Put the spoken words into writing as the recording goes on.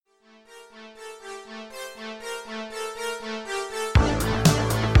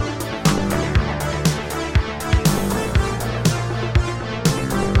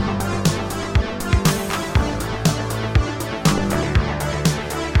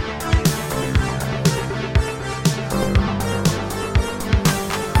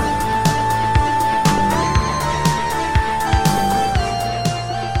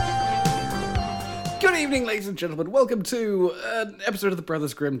gentlemen, welcome to an episode of the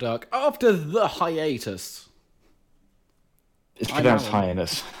Brothers Grimdark after the hiatus. It's pronounced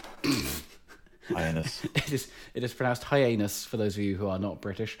hyanus. Hyanus. It is pronounced hyanus for those of you who are not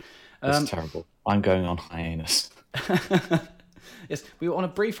British. It's terrible. I'm going on hyanus. Yes, we were on a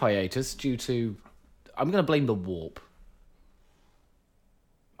brief hiatus due to... I'm going to blame the warp.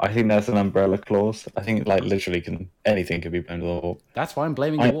 I think that's an umbrella clause. I think, literally, anything can be blamed on the warp. That's why I'm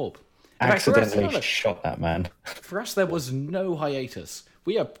blaming the warp. In fact, Accidentally shot that man. For us, there was no hiatus.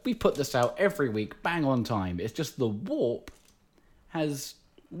 We put this out every week, bang on time. It's just the warp has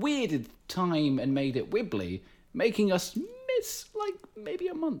weirded time and made it wibbly, making us miss, maybe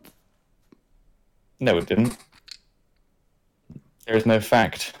a month. No, it didn't. There is no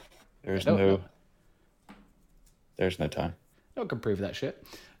fact. There's no time. No one can prove that shit.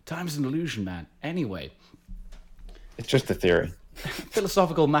 Time's an illusion, man. Anyway. It's just a theory.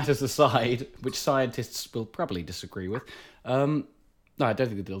 Philosophical matters aside, which scientists will probably disagree with. No, I don't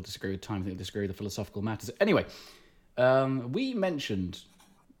think they'll disagree with time. I think they'll disagree with the philosophical matters. Anyway, we mentioned...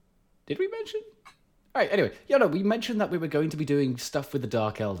 Did we mention? All right, anyway. We mentioned that we were going to be doing stuff with the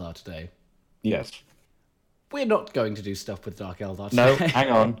Dark Eldar today. Yes. We're not going to do stuff with Dark Eldar today. No,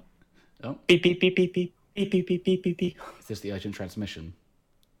 hang on. Oh. Beep, beep, beep, beep, beep, beep, beep, beep, beep, beep, beep. Is this the urgent transmission?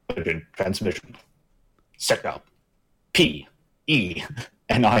 Urgent transmission. Sector P-E-N-I-S.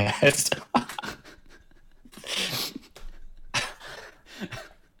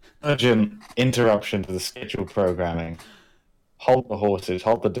 Urgent interruption to the scheduled programming. Hold the horses,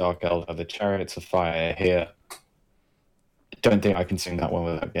 hold the Dark Eldar, the chariots of fire here. Don't think I can sing that one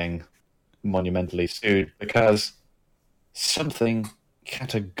without getting monumentally sued, because something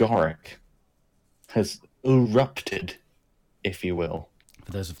categoric has erupted, if you will.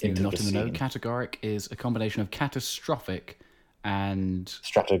 For those of you not in the know, categoric is a combination of catastrophic and...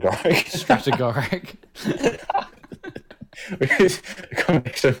 Strategoric. Which is a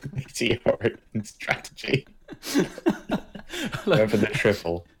combination of meteoric and strategy. Go for the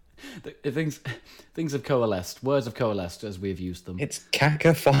triple. Things have coalesced. Words have coalesced as we've used them. It's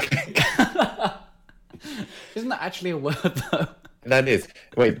cacophonic. Isn't that actually a word, though? That is.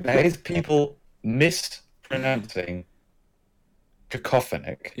 Wait, that is people mispronouncing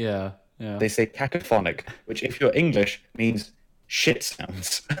cacophonic. Yeah. They say cacophonic, which, if you're English, means shit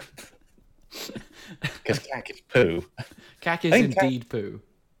sounds. Because cac is poo. Cac is indeed poo.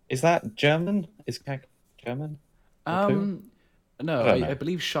 Is that German? Is cac German? No, I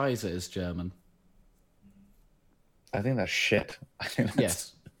believe Scheiße is German. I think that's shit.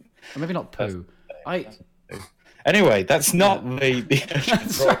 Yes. Or maybe not poo. Anyway, that's not the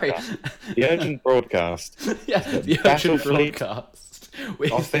urgent Sorry. The urgent broadcast. Yeah, the urgent broadcast.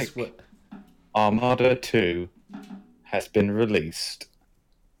 Gothic Armada 2 has been released.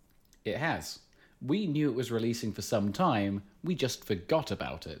 It has. We knew it was releasing for some time. We just forgot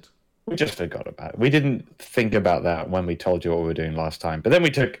about it. We just forgot about it. We didn't think about that when we told you what we were doing last time. But then we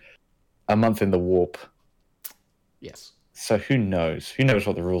took a month in the warp. Yes. So who knows? Who knows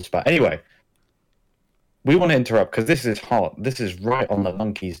what the rules are about? Anyway, we want to interrupt because this is hot. This is right on the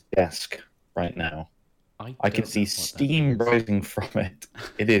monkey's desk right now. I can see steam rising from it.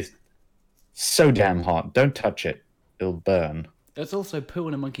 It is so damn hot. Don't touch it. It'll burn. There's also poo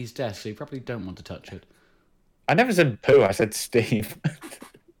on a monkey's desk, so you probably don't want to touch it. I never said poo. I said steam.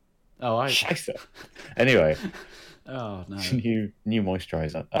 Oh, Scheiße. Anyway. Oh, no. New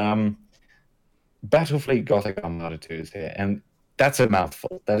moisturizer. Battlefleet Gothic Armada 2 is here, and that's a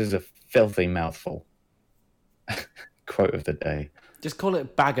mouthful. That is a filthy mouthful. Quote of the day. Just call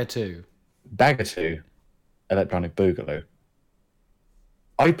it Bagger 2. Bagger 2, Electronic Boogaloo.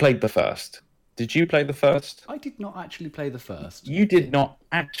 I played the first. Did you play the first? I did not actually play the first. You did not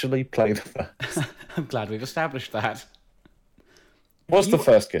actually play the first. I'm glad we've established that. Was the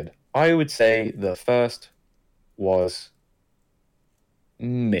first good? I would say the first was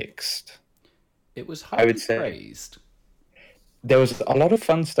mixed. It was highly praised. There was a lot of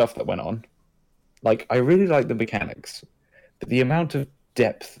fun stuff that went on. I really liked the mechanics, but the amount of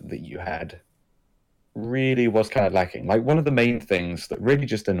depth that you had really was kind of lacking. One of the main things that really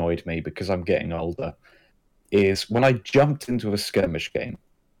just annoyed me, because I'm getting older, is when I jumped into a skirmish game,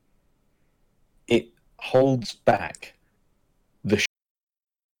 it holds back the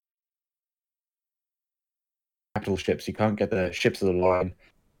capital ships. You can't get the ships of the line.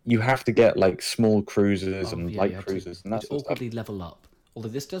 You have to get small cruisers and light cruisers and that sort of stuff. Awkwardly level up. Although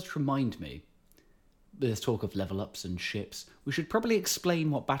this does remind me, there's talk of level ups and ships. We should probably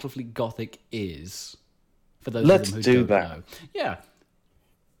explain what Battlefleet Gothic is for those of them who don't know. Yeah.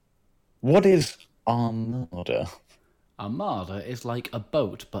 What is Armada? Armada is like a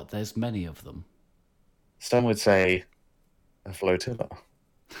boat, but there's many of them. Some would say a flotilla.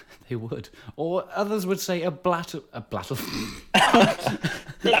 They would. Or others would say a Battlefleet. A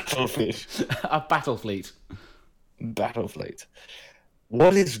Battlefleet. Battlefleet.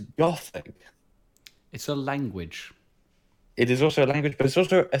 What is Gothic? It's a language. It is also a language, but it's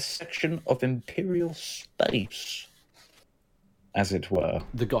also a section of Imperial space, as it were.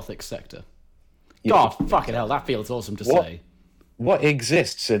 The Gothic sector. Yeah. God, fucking hell, that feels awesome to say. What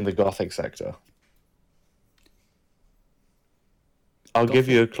exists in the Gothic sector? I'll give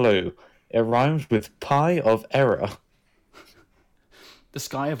you a clue. It rhymes with Pi of Error. The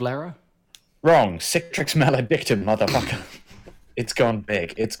Sky of Lera? Wrong. Citrix Maledictum, motherfucker. It's gone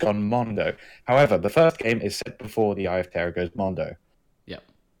big. It's gone mondo. However, the first game is set before the Eye of Terror goes mondo. Yep.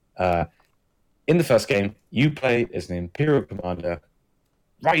 In the first game, you play as an Imperial commander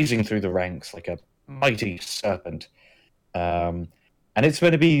rising through the ranks like a mighty serpent. And it's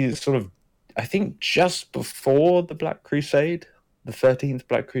going to be sort of, I think, just before the Black Crusade, the 13th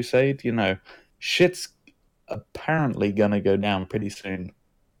Black Crusade. You know, shit's apparently going to go down pretty soon.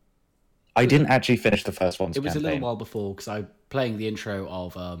 I didn't actually finish the first one's It was campaign. a little while before, because I playing the intro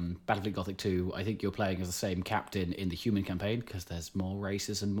of Battlefleet Gothic 2. I think you're playing as the same captain in the human campaign, because there's more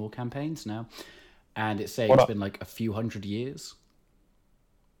races and more campaigns now. And it's saying it's been like a few hundred years,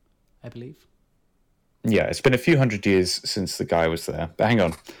 I believe. Yeah, it's been a few hundred years since the guy was there. But hang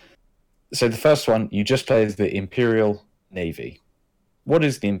on. So the first one, you just play as the Imperial Navy. What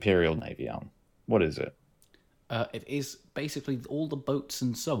is the Imperial Navy, Alan? What is it? It is basically all the boats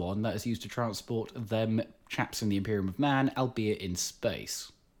and so on that is used to transport them chaps in the Imperium of Man, albeit in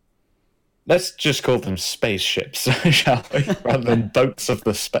space. Let's just call them spaceships, shall we? Rather than boats of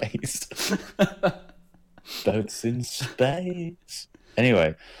the space. Boats in space.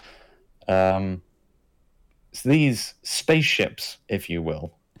 Anyway, so these spaceships, if you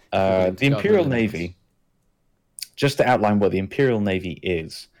will, the Imperial Navy, just to outline what the Imperial Navy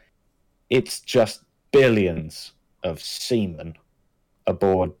is, it's just billions of seamen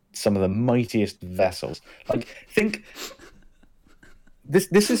aboard some of the mightiest vessels. Like, think...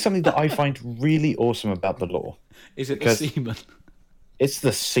 This is something that I find really awesome about the lore. Is it the seamen? It's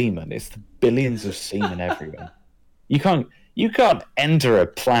the seamen. It's the billions of seamen everywhere. You can't enter a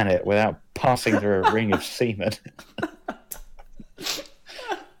planet without passing through a ring of seamen.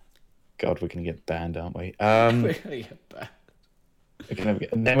 God, we're going to get banned, aren't we? We're going to get banned.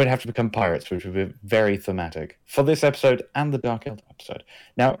 And then we'd have to become pirates, which would be very thematic for this episode and the Dark Elder episode.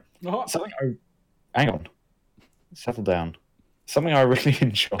 Now, hang on. Settle down. Something I really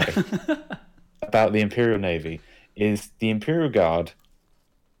enjoy about the Imperial Navy is the Imperial Guard,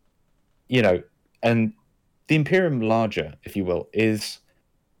 you know, and the Imperium larger, if you will, is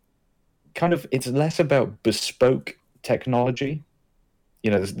kind of, it's less about bespoke technology.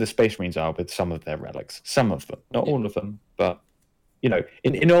 You know, the Space Marines are with some of their relics. Some of them, not all of them, but, you know,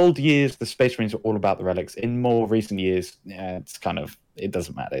 in old years, the Space Marines were all about the relics. In more recent years, it's kind of, it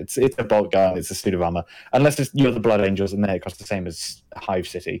doesn't matter. It's a bolt gun, it's a suit of armor. Unless you're the Blood Angels, and then it costs the same as Hive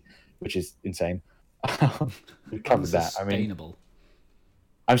City, which is insane. We covered that. I mean,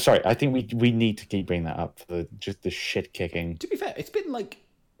 I'm sorry. I think we need to keep bringing that up for just the shit kicking. To be fair, it's been like,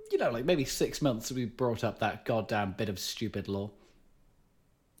 you know, like maybe 6 months since we brought up that goddamn bit of stupid lore.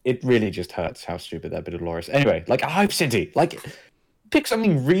 It really just hurts how stupid that bit of lore is. Anyway, like a Hive City, like pick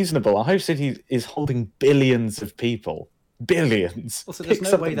something reasonable. A Hive City is holding billions of people. Billions. Also, there's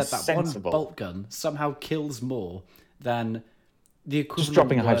no way that sensible. One bolt gun somehow kills more than the equivalent. Just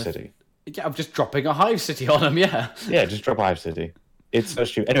dropping a Hive City. Yeah, I'm just dropping a Hive City on them, yeah. Yeah, just drop a Hive City. It's so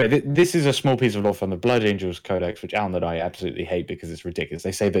stupid. Anyway, this is a small piece of lore from the Blood Angels Codex, which Alan and I absolutely hate because it's ridiculous.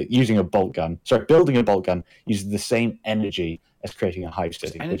 They say that building a bolt gun uses the same energy as creating a Hive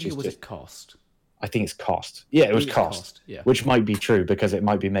City. Energy, which is it cost? I think it's cost. Yeah, it was cost. Yeah. Which might be true because it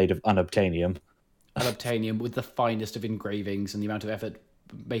might be made of unobtainium. Unobtainium with the finest of engravings and the amount of effort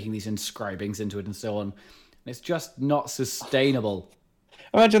making these inscribings into it and so on. And it's just not sustainable.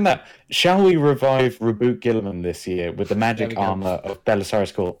 Imagine that. Shall we revive Reboot Gilliman this year with the magic armor of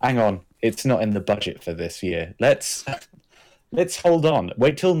Belisarius Cawl? Hang on, it's not in the budget for this year. Let's hold on.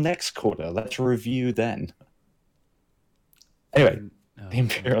 Wait till next quarter. Let's review then. Anyway, the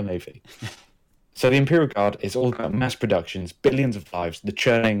Imperial Navy. So the Imperial Guard is all about mass productions, billions of lives, the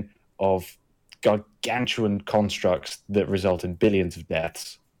churning of gargantuan constructs that result in billions of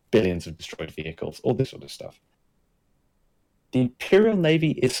deaths, billions of destroyed vehicles, all this sort of stuff. The Imperial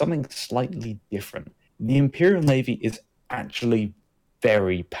Navy is something slightly different. The Imperial Navy is actually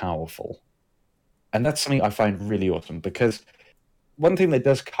very powerful. And that's something I find really awesome, because one thing that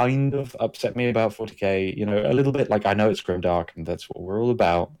does kind of upset me about 40k, you know, a little bit, like, I know it's grimdark and that's what we're all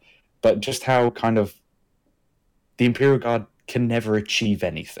about, but just how kind of the Imperial Guard can never achieve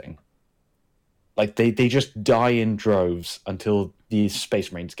anything. Like, they just die in droves until the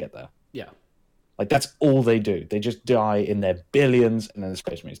Space Marines get there. Yeah. Like, that's all they do. They just die in their billions, and then the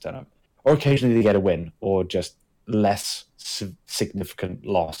Space Marines turn up. Or occasionally they get a win, or just less significant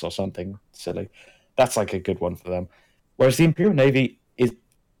loss or something silly. That's like a good one for them. Whereas the Imperial Navy is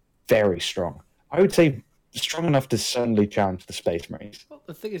very strong. I would say strong enough to certainly challenge the Space Marines. Well,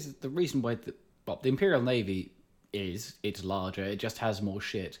 the thing is, the reason why the Imperial Navy it's larger, it just has more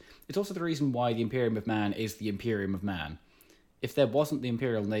shit. It's also the reason why the Imperium of Man is the Imperium of Man. If there wasn't the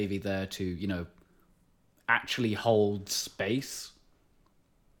Imperial Navy there to, actually hold space,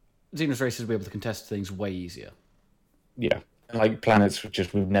 Xenos races would be able to contest things way easier. Yeah. Like, planets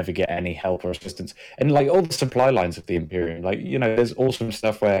would never get any help or assistance. And, like, all the supply lines of the Imperium, like, there's awesome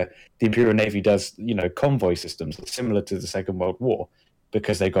stuff where the Imperial Navy does, convoy systems similar to the Second World War,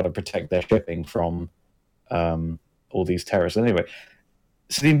 because they've got to protect their shipping from all these terrorists. Anyway,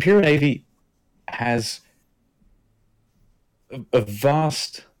 so the Imperial Navy has a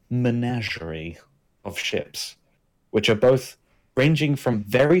vast menagerie of ships, which are both ranging from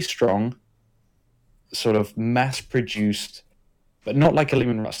very strong, sort of mass-produced, but not like a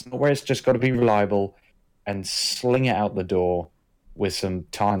Leman Russ, not where it's just got to be reliable and sling it out the door with some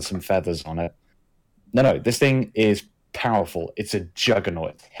tar and some feathers on it. No, this thing is powerful. It's a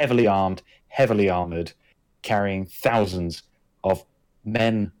juggernaut, heavily armed, heavily armored, carrying thousands of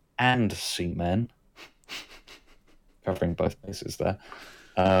men and seamen, covering both bases there.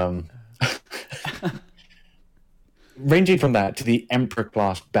 Ranging from that to the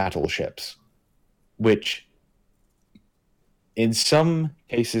Emperor-class battleships, which in some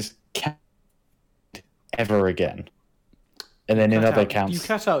cases can't ever again. And then in other accounts... You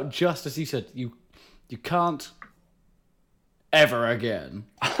cut out just as you said, you can't ever again.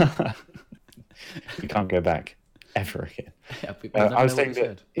 You can't go back ever again. Yeah, I was saying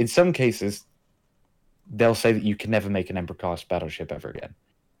that in some cases, they'll say that you can never make an Emperor-class battleship ever again.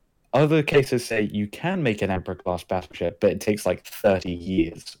 Other cases say you can make an Emperor-class battleship, but it takes like 30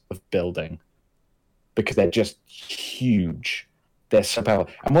 years of building, because they're just huge. They're so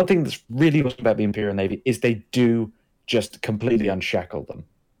powerful. And one thing that's really awesome about the Imperial Navy is they do just completely unshackle them.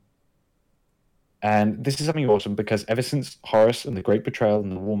 And this is something awesome, because ever since Horus and the Great Betrayal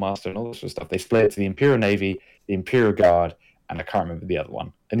and the War Master and all this sort of stuff, they split it to the Imperial Navy, the Imperial Guard, and I can't remember the other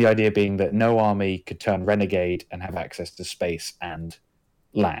one. And the idea being that no army could turn renegade and have access to space and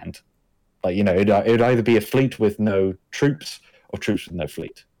land. Like, it'd either be a fleet with no troops or troops with no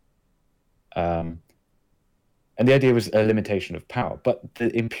fleet. And the idea was a limitation of power. But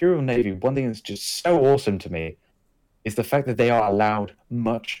the Imperial Navy, one thing that's just so awesome to me is the fact that they are allowed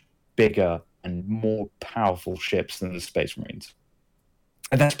much bigger and more powerful ships than the Space Marines.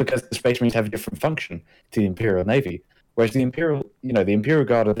 And that's because the Space Marines have a different function to the Imperial Navy. Whereas the Imperial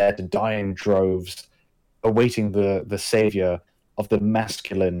Guard are there to die in droves, awaiting the savior of the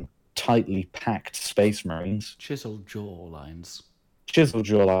masculine, tightly packed Space Marines. Chiseled jawlines,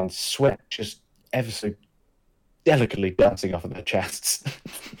 sweat just ever so delicately dancing off of their chests.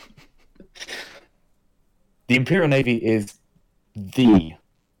 The Imperial Navy is the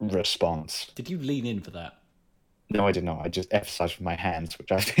response. Did you lean in for that? No, I did not. I just emphasized with my hands,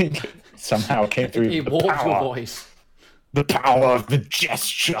 which I think somehow came through. It warped your voice. The power of the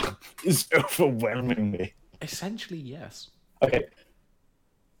gesture is overwhelming me. Essentially, yes. Okay.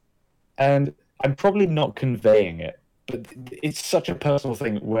 And I'm probably not conveying it, but it's such a personal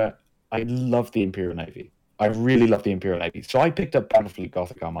thing where I love the Imperial Navy. I really love the Imperial Navy. So I picked up Battlefleet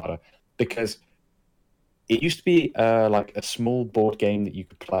Gothic Armada because it used to be like a small board game that you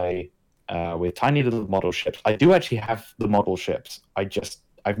could play with tiny little model ships. I do actually have the model ships.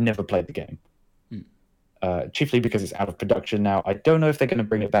 I've never played the game. Chiefly because it's out of production now. I don't know if they're going to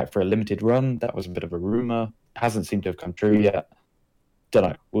bring it back for a limited run. That was a bit of a rumor. Hasn't seemed to have come true yet. Don't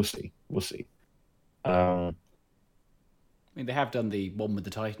know. We'll see. I mean, they have done the one with the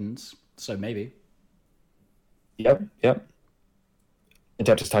Titans, so maybe. Yep.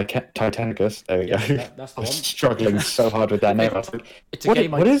 Adeptus Titanicus. There we go. That's the I was one. struggling so hard with that name. I was like, It's a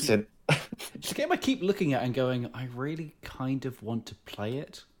game. What is it? It's a game I keep looking at and going, I really kind of want to play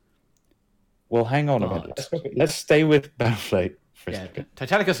it. Well, hang on a minute. Let's stay with Battlefleet for a second.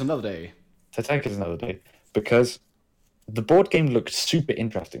 Titanicus another day. Titanicus another day. Because the board game looked super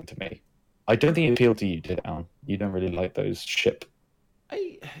interesting to me. I don't think it appealed to you, did it, Alan? You don't really like those ship.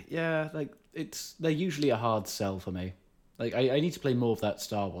 They're usually a hard sell for me. Like, I need to play more of that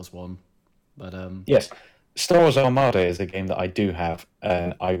Star Wars one. But yes. Star Wars Armada is a game that I do have,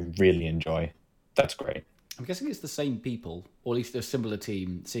 and I really enjoy. That's great. I'm guessing it's the same people, or at least a similar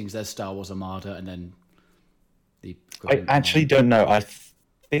team, seeing as there's Star Wars Armada and then The I equivalent actually of... don't know. I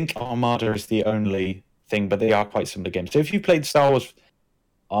think Armada is the only thing, but they are quite similar games. So if you played Star Wars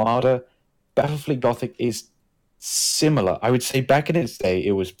Armada, Battlefleet Gothic is similar. I would say back in its day,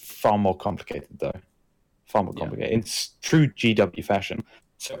 it was far more complicated, though. Far more complicated. In true GW fashion.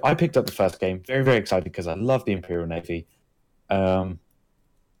 So I picked up the first game, very, very excited because I love the Imperial Navy. Very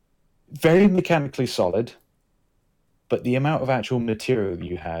mechanically solid, but the amount of actual material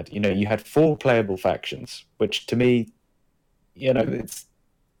you had, you had 4 playable factions, which to me, it's...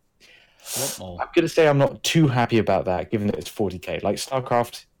 What more? I'm going to say I'm not too happy about that, given that it's 40k. Like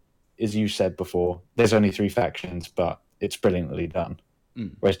StarCraft, as you said before, there's only 3 factions, but it's brilliantly done.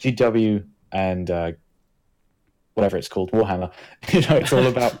 Whereas GW and whatever it's called, Warhammer, it's all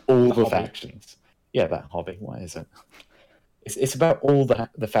about all the factions. Yeah, that hobby. Why is it? It's about all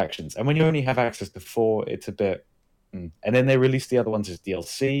the factions, and when you only have access to 4, it's a bit. And then they released the other ones as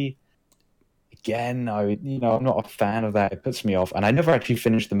DLC. Again, I'm not a fan of that. It puts me off, and I never actually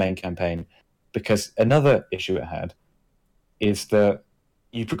finished the main campaign because another issue it had is that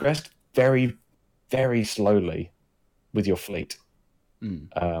you progressed very, very slowly with your fleet.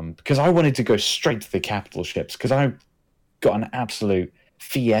 Because I wanted to go straight to the capital ships because I got an absolute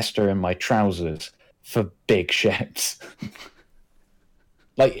fiesta in my trousers for big ships.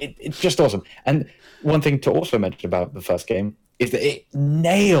 Like it's just awesome. And one thing to also mention about the first game is that it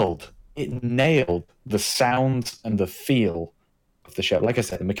nailed the sounds and the feel of the ship. Like I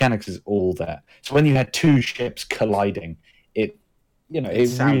said, the mechanics is all there. So when you had 2 ships colliding, it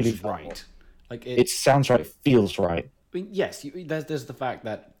sounds really right. Like it sounds right, feels right. I mean, yes, there's the fact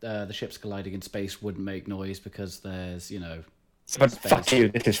that the ships colliding in space wouldn't make noise because there's, But fuck you,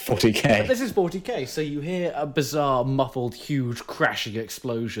 this is 40k. But this is 40k, so you hear a bizarre, muffled, huge, crashing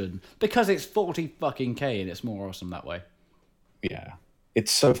explosion because it's 40 fucking k and it's more awesome that way. Yeah.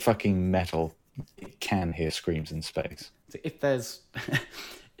 It's so fucking metal. It can hear screams in space. If there's...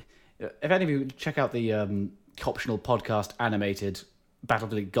 if any of you check out the optional podcast animated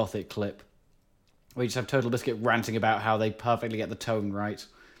Battlefleet Gothic clip, where you just have Total Biscuit ranting about how they perfectly get the tone right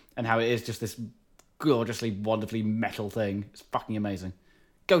and how it is just this gorgeously, wonderfully metal thing. It's fucking amazing.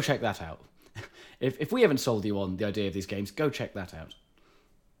 Go check that out. If we haven't sold you on the idea of these games, go check that out.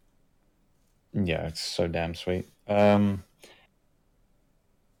 Yeah, it's so damn sweet.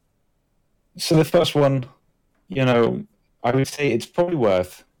 So the first one, I would say it's probably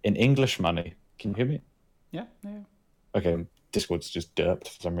worth, in English money... Can you hear me? Yeah. Okay, Discord's just derped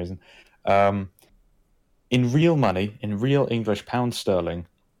for some reason. In real money, in real English pound sterling,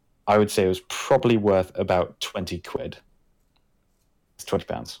 I would say it was probably worth about 20 quid. It's £20.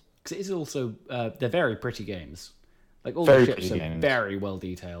 Because it is also... they're very pretty games. Like, all Very the ships pretty are games. very well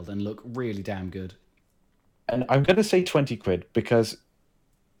detailed and look really damn good. And I'm going to say 20 quid because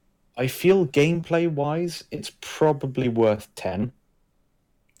I feel gameplay-wise, it's probably worth 10.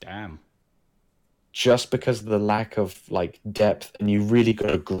 Damn. Just because of the lack of depth, and you really got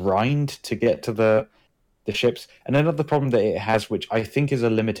to grind to get to the ships. And another problem that it has, which I think is a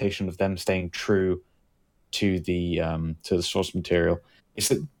limitation of them staying true to the source material, is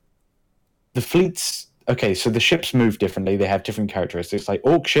that the fleets. Okay, so the ships move differently. They have different characteristics. Like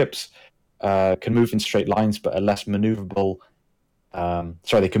orc ships can move in straight lines, but are less maneuverable.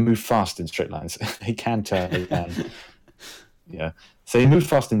 Sorry, they can move fast in straight lines. They can turn. They can. Yeah. So they move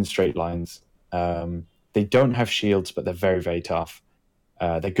fast in straight lines. They don't have shields, but they're very, very tough.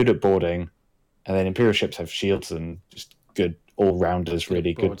 They're good at boarding, and then Imperial ships have shields and just good all-rounders,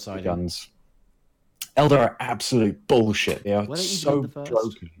 really good guns. Eldar are absolute bullshit. They are so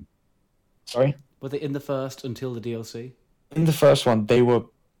broken. Sorry? Were they in the first until the DLC? In the first one, they were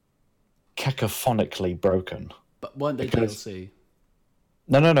cacophonically broken. But weren't they DLC?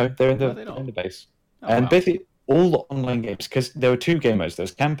 No. They're in the base. Oh, and wow. basically, all the online games, because there were 2 game modes. There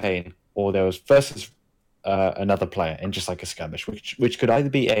was campaign, or there was versus another player in just like a skirmish, which could either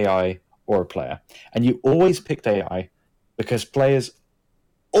be AI or a player. And you always picked AI because players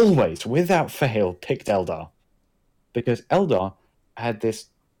always, without fail, picked Eldar. Because Eldar had this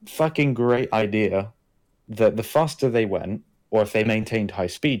fucking great idea that the faster they went, or if they maintained high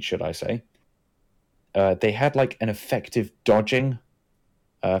speed, should I say, they had an effective dodging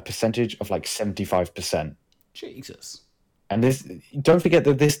percentage of 75%. Jesus. And don't forget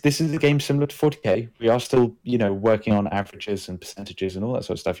that this is a game similar to 40k. We are still, working on averages and percentages and all that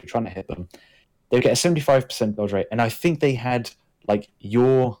sort of stuff. You're trying to hit them. They get a 75% dodge rate, and I think they had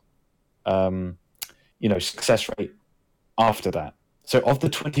your, success rate after that. So of the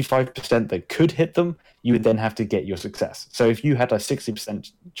 25% that could hit them, you would then have to get your success. So if you had a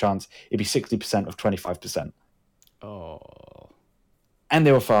 60% chance, it'd be 60% of 25%. Oh. And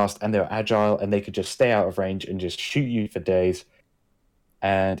they were fast, and they were agile, and they could just stay out of range and just shoot you for days.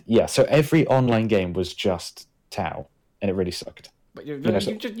 And yeah, so every online game was just Tau, and it really sucked. But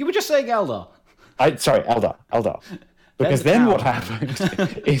you were just saying Eldar. Sorry, Eldar. Because then what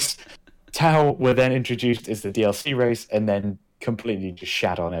happened is Tau were then introduced as the DLC race, and then completely just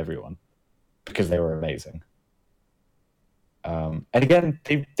shat on everyone because they were amazing. And again,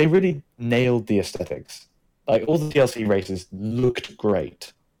 they really nailed the aesthetics. Like, all the DLC races looked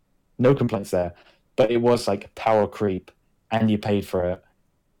great. No complaints there. But it was like power creep, and you paid for it.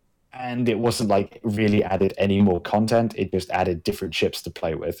 And it wasn't like it really added any more content. It just added different ships to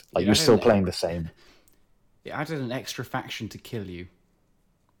play with. Like, you're still playing the same. It added an extra faction to kill you.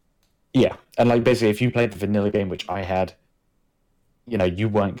 Yeah. And like, basically, if you played the vanilla game, which I had, you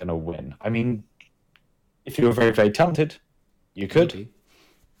weren't going to win. I mean, if you were very, very talented, you could. Maybe.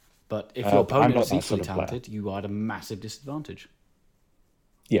 But if your opponent was equally talented, you are at a massive disadvantage.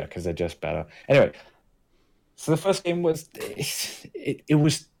 Yeah, because they're just better. Anyway, so the first game was... It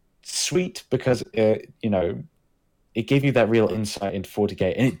was sweet because, it gave you that real insight into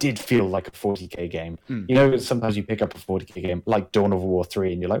 40k, and it did feel like a 40k game. Sometimes you pick up a 40k game, like Dawn of War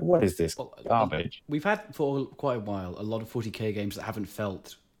 3, and you're like, what is this garbage? We've had, for quite a while, a lot of 40k games that haven't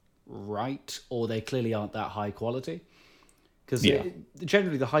felt right, or they clearly aren't that high quality. Because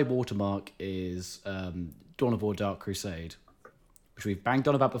generally the high watermark is Dawn of War Dark Crusade, which we've banged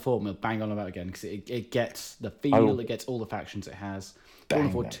on about before, and we'll bang on about again, because it gets the feel, it gets all the factions it has. Dawn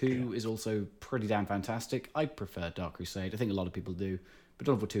of War 2 is also pretty damn fantastic. I prefer Dark Crusade. I think a lot of people do. But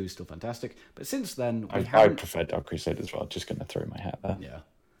Dawn of War 2 is still fantastic. But since then... I prefer Dark Crusade as well. Just going to throw my hat there. Yeah.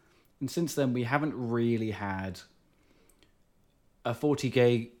 And since then, we haven't really had a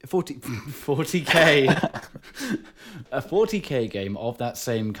 40k a 40k game of that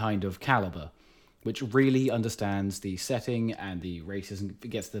same kind of caliber, which really understands the setting and the races and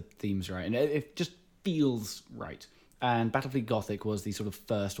gets the themes right. And it just feels right. And Battlefleet Gothic was the sort of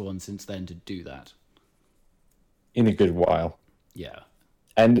first one since then to do that. In a good while. Yeah.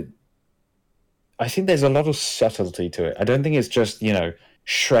 And I think there's a lot of subtlety to it. I don't think it's just,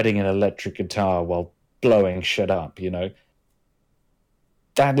 shredding an electric guitar while blowing shit up,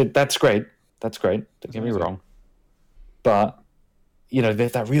 That's great. That's great. Don't get me wrong. But,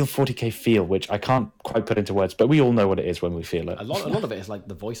 there's that real 40k feel, which I can't quite put into words, but we all know what it is when we feel it. A lot of it is like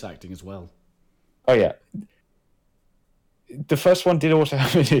the voice acting as well. Oh, yeah. The first one did also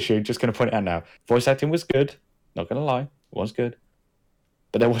have an issue, just going to point it out now. Voice acting was good, not going to lie, it was good.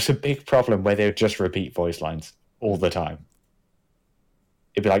 But there was a big problem where they would just repeat voice lines all the time.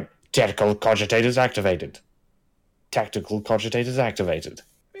 It'd be like, tactical cogitators activated. Tactical cogitators activated.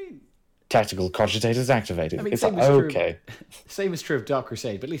 Tactical cogitators activated. It's like, okay. Same is true of Dark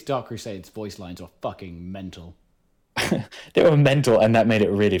Crusade, but at least Dark Crusade's voice lines are fucking mental. They were mental, and that made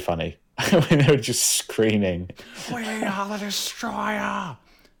it really funny. When they were just screaming. We are the destroyer!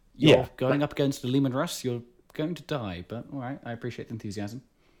 You're going up against the Lehman Russ, you're going to die, but alright, I appreciate the enthusiasm.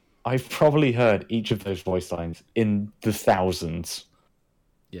 I've probably heard each of those voice lines in the thousands.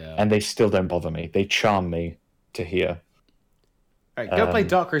 Yeah. And they still don't bother me. They charm me to hear. Alright, go play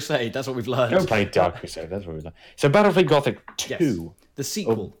Dark Crusade, that's what we've learned. Go play Dark Crusade, that's what we've learned. So Battlefleet Gothic 2. Yes. The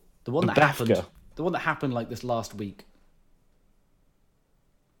sequel. The one that happened. The one that happened like this last week.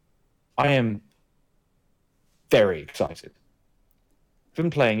 I am very excited. I've been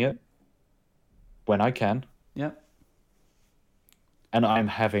playing it when I can. Yeah. And I'm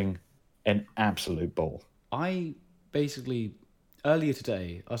having an absolute ball. I basically, earlier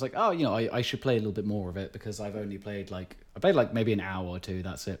today, I was like, I should play a little bit more of it because I've only played maybe an hour or two,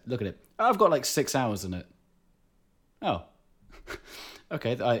 that's it. Look at it. I've got like 6 hours in it. Oh.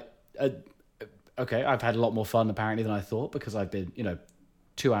 Okay, okay, I've had a lot more fun apparently than I thought because I've been,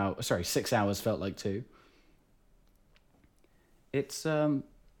 6 hours felt like 2. It's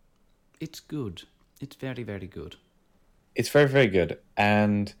good. It's very, very good. It's very, very good.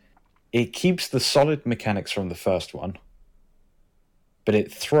 And it keeps the solid mechanics from the first one, but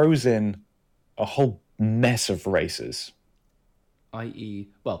it throws in a whole mess of races. I.e.,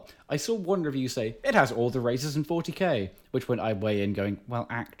 well, I saw one review say, it has all the races in 40k, which when I weigh in going, well,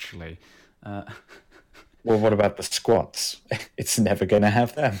 actually... Well, what about the squats? It's never going to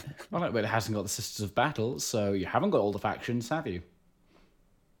have them. Well, no, but it hasn't got the Sisters of Battle, so you haven't got all the factions, have you?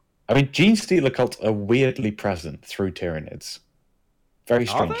 I mean, Gene Stealer cults are weirdly present through Tyranids. Very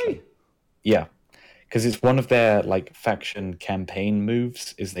strangely. Are they? Yeah. Because it's one of their faction campaign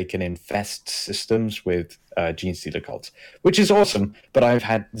moves is they can infest systems with Gene Stealer cults, which is awesome, but I've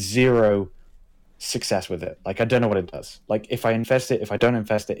had zero success with it. I don't know what it does. If I infest it, if I don't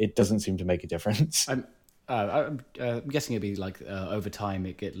infest it, it doesn't seem to make a difference. I'm guessing it'd be like over time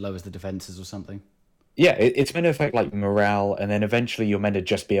it lowers the defenses or something. Yeah, it's meant to affect like morale, and then eventually you're meant to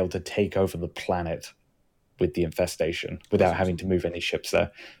just be able to take over the planet with the infestation without having to move any ships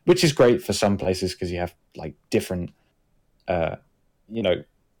there, which is great for some places because you have like different, uh, you know,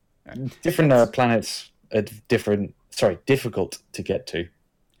 different planets, difficult to get to.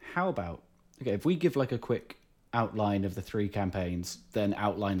 How about okay? If we give like a quick outline of the three campaigns, then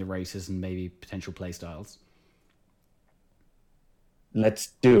outline the races and maybe potential playstyles. Let's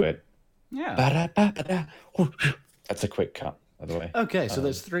do it. Yeah. Ba-da-ba-ba-da. That's a quick cut, by the way. Okay, so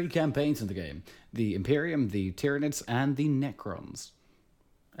there's three campaigns in the game: the Imperium, the Tyranids, and the Necrons.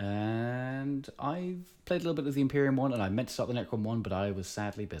 And I've played a little bit of the Imperium one, and I meant to start the Necron one, but I was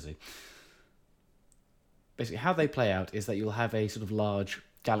sadly busy. Basically, how they play out is that you'll have a sort of large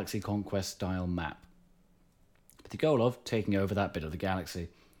galaxy conquest style map, with the goal of taking over that bit of the galaxy,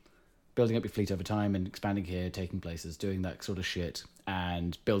 building up your fleet over time and expanding here, taking places, doing that sort of shit,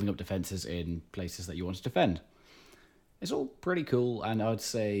 and building up defenses in places that you want to defend. It's all pretty cool, and I'd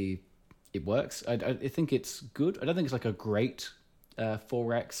say it works. I think it's good. I don't think it's like a great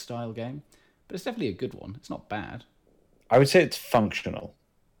 4X style game, but it's definitely a good one. It's not bad. I would say it's functional.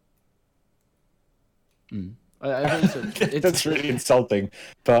 That's really insulting,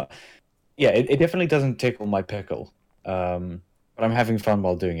 but yeah, it definitely doesn't tickle my pickle. But I'm having fun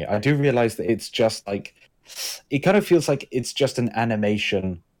while doing it. I do realize that it's just like, it kind of feels like it's just an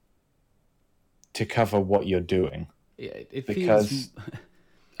animation to cover what you're doing. Yeah, it because feels...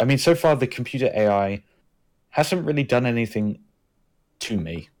 I mean, so far the computer AI hasn't really done anything to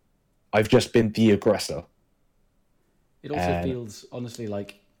me. I've just been the aggressor. It also feels, honestly,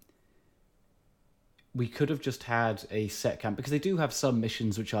 like we could have just had a set camp, because they do have some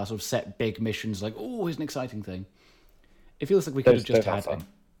missions which are sort of set big missions, like, oh, here's an exciting thing. It feels like we could have just had...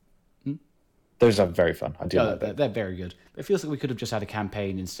 Those are very fun. I do like that. They're very good. It feels like we could have just had a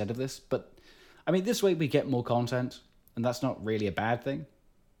campaign instead of this, but I mean, this way we get more content, and that's not really a bad thing.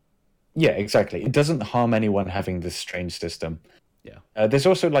 Yeah, exactly. It doesn't harm anyone having this strange system. Yeah. There's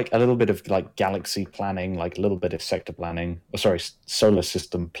also like a little bit of like galaxy planning, like a little bit of sector planning, solar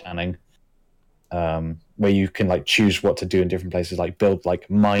system planning, where you can like choose what to do in different places, like build like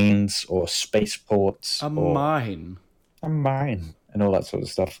mines or spaceports. A mine, and all that sort of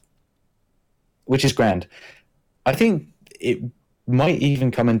stuff, which is grand. I think it might even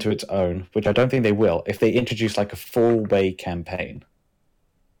come into its own, which I don't think they will, if they introduce like a 4-way campaign.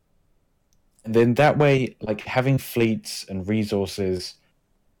 And then that way, like having fleets and resources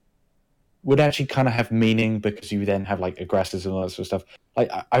would actually kind of have meaning, because you then have like aggressors and all that sort of stuff.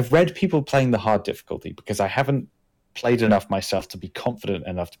 Like I've read people playing the hard difficulty, because I haven't played enough myself to be confident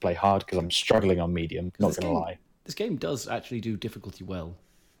enough to play hard, because I'm struggling on medium, not going to lie. This game does actually do difficulty well.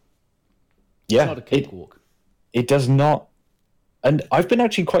 Yeah, it's not a cakewalk. It does not. And I've been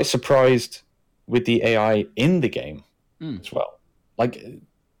actually quite surprised with the AI in the game as well. Like,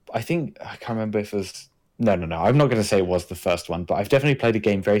 I can't remember if it was... No. I'm not going to say it was the first one, but I've definitely played a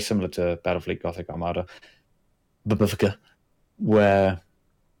game very similar to Battlefleet Gothic Armada, where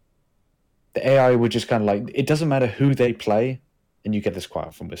the AI would just kind of like... It doesn't matter who they play, and you get this quite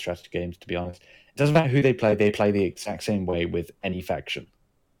often with strategy games, to be honest. It doesn't matter who they play the exact same way with any faction.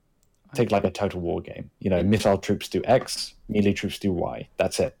 Take like a total war game. Missile troops do X, melee troops do Y.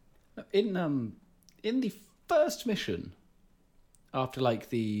 That's it. In the first mission, after like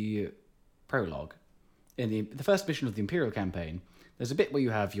the prologue, in the first mission of the Imperial campaign, there's a bit where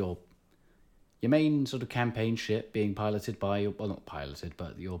you have your main sort of campaign ship being piloted by not piloted,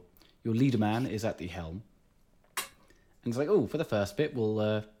 but your leader man is at the helm. And it's like, oh, for the first bit,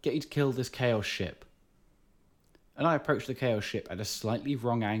 we'll get you to kill this Chaos ship. And I approached the Chaos ship at a slightly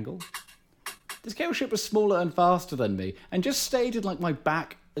wrong angle. This Chaos ship was smaller and faster than me, and just stayed in like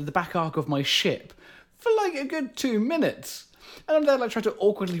the back arc of my ship for like a good 2 minutes. And I'm there like trying to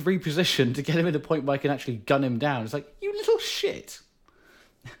awkwardly reposition to get him at a point where I can actually gun him down. It's like, you little shit.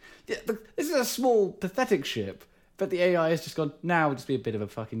 This is a small, pathetic ship, but the AI has just gone, now we'll just be a bit of a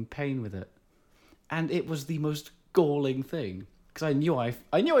fucking pain with it. And it was the most galling thing, because I knew I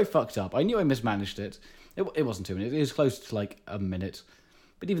fucked up. I knew I mismanaged it. It wasn't 2 minutes. It was close to like a minute.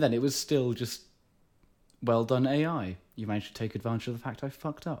 But even then, it was still just, well done, AI. You managed to take advantage of the fact I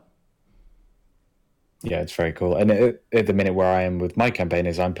fucked up. Yeah, it's very cool. And at the minute where I am with my campaign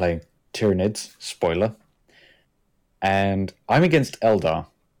is I'm playing Tyranids, spoiler. And I'm against Eldar.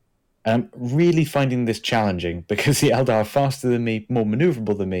 And I'm really finding this challenging, because the Eldar are faster than me, more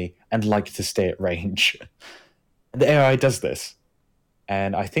maneuverable than me, and like to stay at range. The AI does this.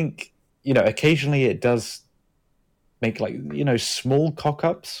 And I think, occasionally it does make like, small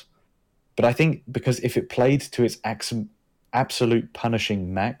cock-ups. But I think because if it played to its absolute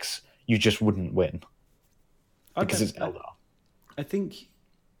punishing max, you just wouldn't win because it's Eldar. I think.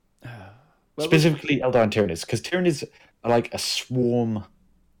 Well, Specifically Eldar and Tyranids, because Tyranids are like a swarm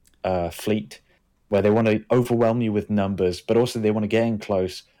fleet where they want to overwhelm you with numbers, but also they want to get in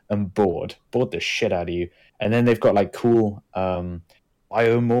close and board the shit out of you. And then they've got like cool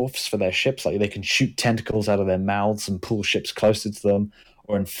biomorphs for their ships, like they can shoot tentacles out of their mouths and pull ships closer to them,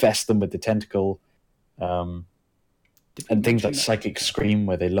 or infest them with the tentacle. And things like Psychic Scream,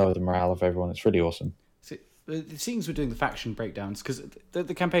 where they lower the morale of everyone. It's really awesome. So, it seems we're doing the faction breakdowns, because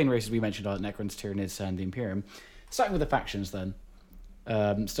the campaign races we mentioned are Necrons, Tyranids, and the Imperium. Starting with the factions, then.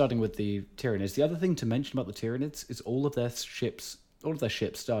 Starting with the Tyranids. The other thing to mention about the Tyranids is all of their ships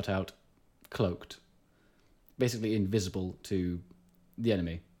start out cloaked. Basically invisible to the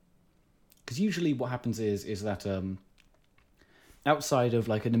enemy. Because usually what happens is that outside of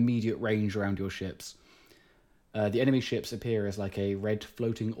like an immediate range around your ships, the enemy ships appear as like a red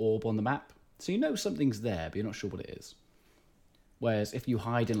floating orb on the map. So you know something's there, but you're not sure what it is. Whereas if you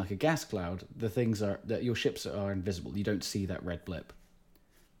hide in like a gas cloud, your ships are invisible. You don't see that red blip.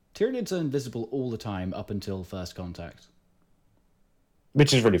 Tyranids are invisible all the time up until first contact.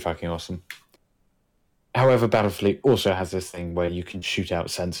 Which is really fucking awesome. However, Battlefleet also has this thing where you can shoot out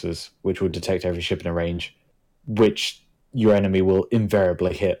sensors, which will detect every ship in a range, which your enemy will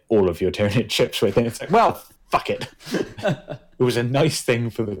invariably hit all of your Tyranid ships with. And it's like, well, fuck it. It was a nice thing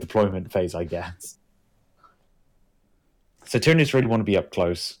for the deployment phase, I guess. So Tyranids really want to be up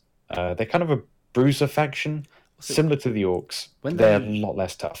close. They're kind of a bruiser faction, similar to the Orcs. They're a lot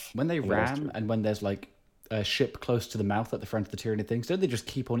less tough. When they ram and when there's like a ship close to the mouth at the front of the Tyranid things, don't they just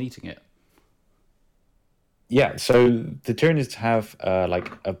keep on eating it? Yeah, so the Tyranids have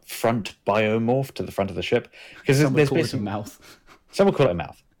like a front biomorph to the front of the ship. Because there's basically a mouth. Some will call it a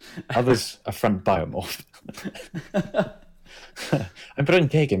mouth. Others a front biomorph. I'm putting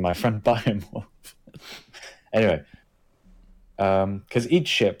cake in my front biomorph. Anyway, because each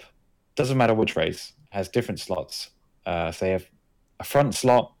ship, doesn't matter which race, has different slots. So they have a front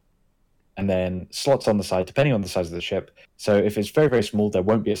slot and then slots on the side, depending on the size of the ship. So if it's very, very small, there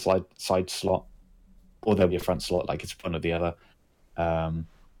won't be a side slot, or there'll be a front slot, like it's one or the other. Then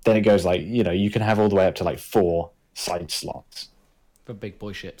it goes like, you can have all the way up to like 4 side slots. For big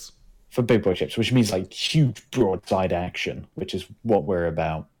boy ships. For big boy ships, which means like huge broadside action, which is what we're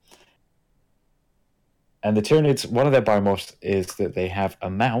about. And the Tyranids, one of their biomorphs is that they have a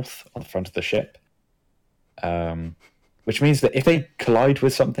mouth on the front of the ship, which means that if they collide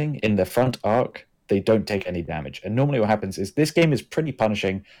with something in the front arc, they don't take any damage. And normally what happens is this game is pretty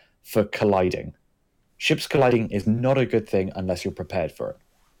punishing for colliding. Ships colliding is not a good thing unless you're prepared for it.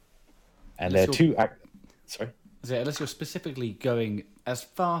 And there are two... Sorry? Unless you're specifically going as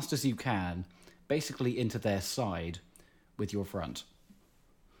fast as you can, basically into their side with your front.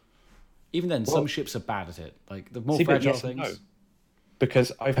 Even then, some ships are bad at it. Like, the more fragile things... No.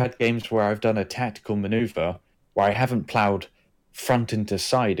 Because I've had games where I've done a tactical maneuver where I haven't ploughed front into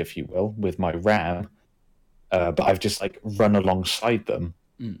side, if you will, with my ram, but I've just, like, run alongside them,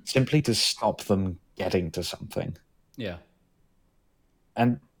 simply to stop them getting to something. Yeah.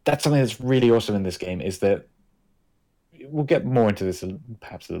 And that's something that's really awesome in this game, is that... We'll get more into this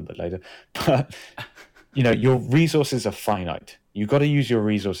perhaps a little bit later, but, your resources are finite. You've got to use your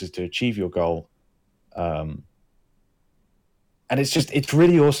resources to achieve your goal. And it's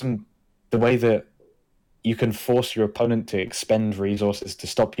really awesome the way that you can force your opponent to expend resources to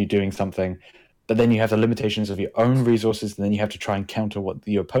stop you doing something, but then you have the limitations of your own resources, and then you have to try and counter what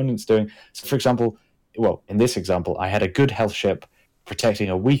your opponent's doing. So, for example, in this example, I had a good health ship protecting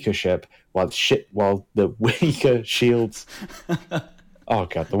a weaker ship while the weaker shields... Oh,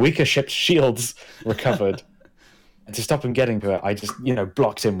 God, the weaker ship's shields recovered. And to stop him getting to it, I just,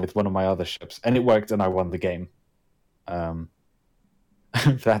 blocked him with one of my other ships. And it worked, and I won the game.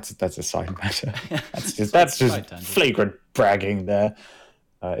 That's a side matter. That's just flagrant bragging there.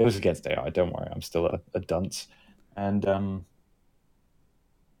 It was against AI, don't worry. I'm still a dunce. And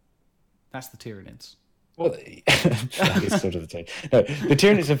that's the Tyranids. Well, that is sort of the thing. No, the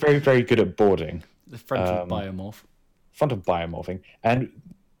Tyranids are very, very good at boarding. The frontal biomorph. Frontal biomorphing. And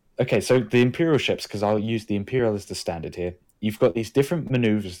okay, so the Imperial ships, because I'll use the Imperial as the standard here. You've got these different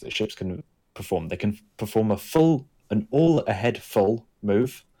maneuvers that ships can perform. They can perform an all-ahead full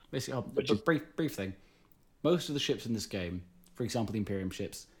move. Basically, brief thing. Most of the ships in this game, for example, the Imperium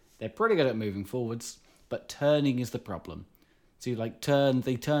ships, they're pretty good at moving forwards, but turning is the problem. So they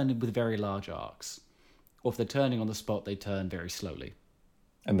turn with very large arcs. Or if they're turning on the spot, they turn very slowly.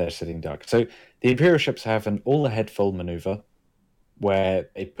 And they're sitting duck. So the Imperial ships have an all-ahead full maneuver, where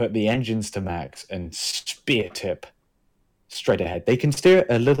they put the engines to max and spear tip straight ahead. They can steer it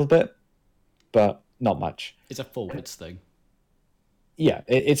a little bit, but not much. It's a forwards thing. Yeah,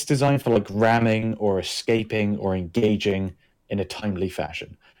 it's designed for like ramming or escaping or engaging in a timely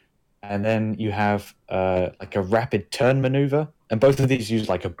fashion. And then you have like a rapid turn maneuver, and both of these use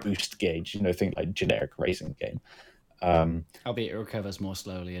like a boost gauge, think like generic racing game. Albeit it recovers more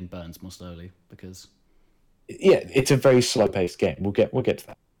slowly and burns more slowly because it's a very slow paced game. We'll get to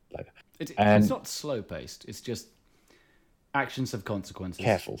that later. It's not slow paced. It's just actions have consequences.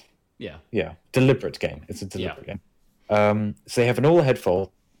 Careful. Yeah. Deliberate game. It's a deliberate game. So they have an all-ahead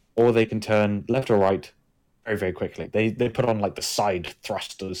full, or they can turn left or right very, very quickly. They put on like the side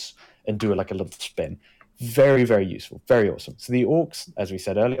thrusters and do like a little spin. Very, very useful. Very awesome. So the orcs, as we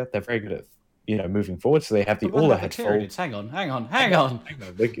said earlier, they're very good at moving forward. So they have the all-ahead full. Hang on.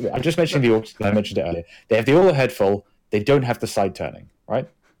 I'm just mentioning the orcs because I mentioned it earlier. They have the all-ahead full. They don't have the side turning, right?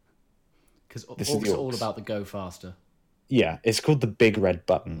 Because orcs are all about the go faster. Yeah, it's called the big red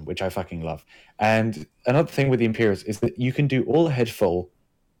button, which I fucking love. And another thing with the Imperials is that you can do all ahead full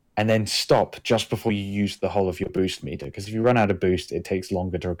and then stop just before you use the whole of your boost meter. Because if you run out of boost, it takes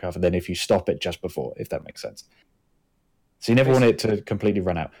longer to recover than if you stop it just before, if that makes sense. So you never want it to completely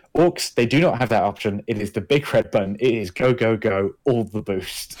run out. Orcs, they do not have that option. It is the big red button. It is go, go, go, all the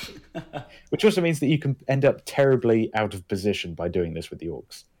boost. Which also means that you can end up terribly out of position by doing this with the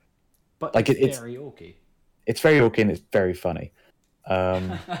orcs. But like it's very orky. It's very orky and it's very funny.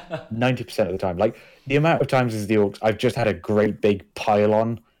 90% of the time. Like, the amount of times as the orcs, I've just had a great big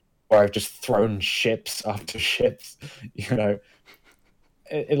pylon where I've just thrown ships after ships.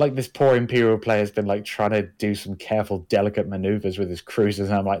 Like this poor Imperial player's been like trying to do some careful, delicate maneuvers with his cruisers,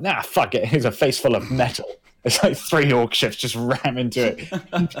 and I'm like, nah, fuck it. Here's a face full of metal. It's like 3 orc ships just ram into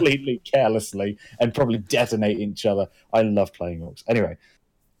it completely carelessly and probably detonate each other. I love playing orcs. Anyway,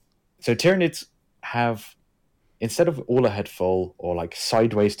 so Tyranids have, instead of all ahead full or like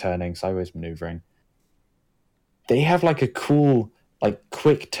sideways turning, sideways maneuvering, they have like a cool, like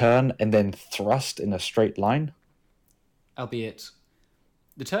quick turn and then thrust in a straight line. Albeit,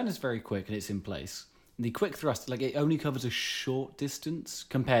 the turn is very quick and it's in place. And the quick thrust, like it only covers a short distance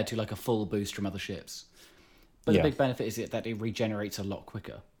compared to like a full boost from other ships. But the big benefit is that it regenerates a lot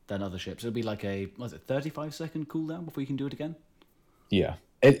quicker than other ships. It'll be like a 35-second cooldown before you can do it again? Yeah.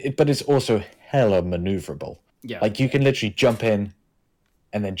 But it's also hella maneuverable. Yeah. Like you can literally jump in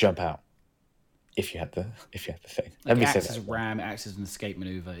and then jump out if you had the thing. Like it acts as a ram, it acts as an escape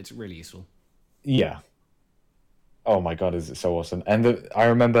maneuver. It's really useful. Yeah. Oh my god, is it so awesome. And I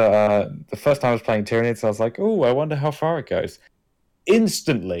remember the first time I was playing Tyranids, I was like, oh, I wonder how far it goes.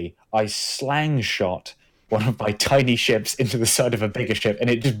 Instantly, I slang shot one of my tiny ships into the side of a bigger ship, and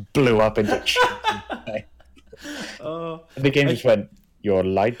it just blew up into and the game just went, your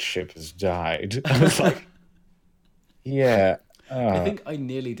light ship has died. I was like, yeah. I think I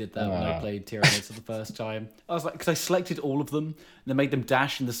nearly did that when I played Tyranids for the first time. I was like, because I selected all of them and then made them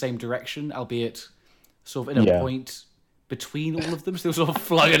dash in the same direction, albeit sort of in a point between all of them, so they were sort of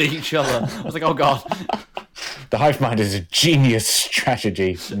flung at each other. I was like, oh god. The hive mind is a genius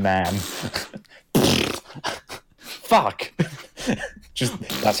strategy, man. Fuck. Just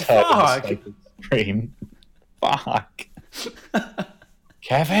that's her scream. Fuck.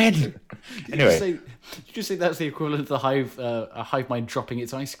 Kevin. Anyway, did you just say that's the equivalent of the hive mind dropping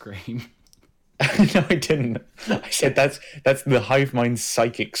its ice cream? No, I didn't. I said that's the hive mind's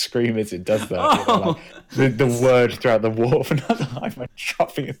psychic scream as it does that. Oh. The word throughout the war, not the hive mind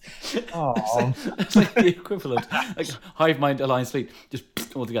dropping it. Oh, it's like the equivalent. Like hive mind alliance fleet, just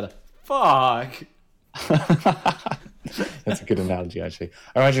all together. Fuck. That's a good analogy, actually.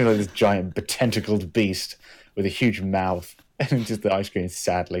 I imagine like this giant tentacled beast with a huge mouth, and just the ice cream is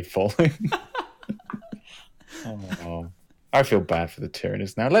sadly falling. Oh. I feel bad for the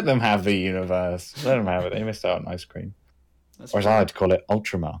Tyranids now. Let them have the universe. Let them have it. They missed out on ice cream. Or as I like to call it,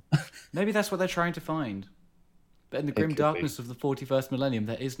 Ultramar. Maybe that's what they're trying to find. But in the grim darkness of the 41st millennium,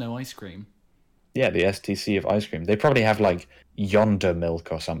 there is no ice cream. Yeah, the STC of ice cream. They probably have like Yonder milk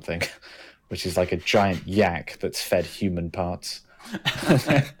or something, which is like a giant yak that's fed human parts.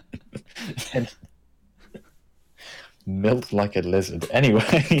 Milked like a lizard.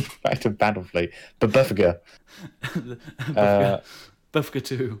 Anyway, back to Battlefleet. Babufka. Babufka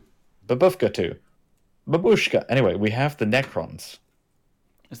 2. Babufka 2. Babushka. Anyway, we have the Necrons.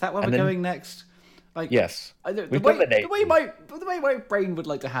 Is that where we're going next? Like, yes. The way my brain would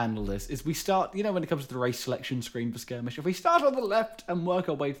like to handle this is we start, when it comes to the race selection screen for Skirmish, if we start on the left and work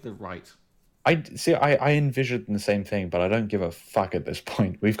our way to the right. I envisioned the same thing, but I don't give a fuck at this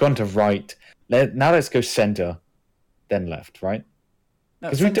point. We've gone to right. Now let's go center, then left, right?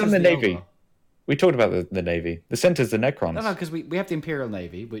 Because we've done the Navy. We talked about the Navy. The centre's the Necrons. No, because we have the Imperial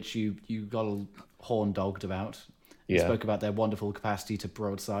Navy, which you got all horn-dogged about. You spoke about their wonderful capacity to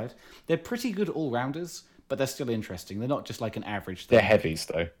broadside. They're pretty good all-rounders, but they're still interesting. They're not just like an average thing. They're heavies,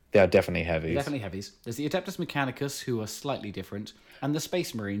 though. They are definitely heavies. Definitely heavies. There's the Adeptus Mechanicus, who are slightly different, and the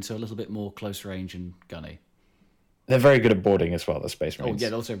Space Marines, who are a little bit more close range and gunny. They're very good at boarding as well, the Space Marines. Oh, yeah,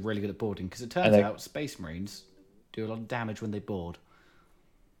 they're also really good at boarding, because it turns out Space Marines do a lot of damage when they board.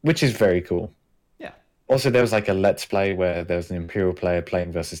 Which is very cool. Yeah. Also, there was like a Let's Play where there was an Imperial player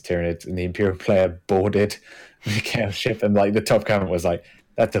playing versus Tyranids, and the Imperial player boarded the Chaos ship, and like the top comment was like,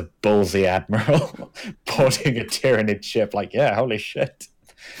 "That's a ballsy admiral boarding a Tyranid ship." Like, yeah, holy shit.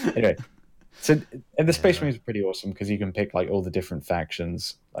 Anyway, so and the Space Marines are pretty awesome because you can pick like all the different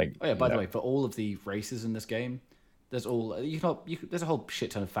factions. Like, oh yeah, by the way, for all of the races in this game, there's there's a whole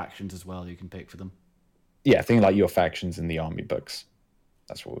shit ton of factions as well you can pick for them. Yeah, think like your factions in the army books.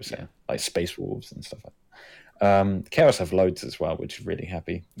 That's what we're saying, like Space Wolves and stuff like that. Chaos have loads as well, which is really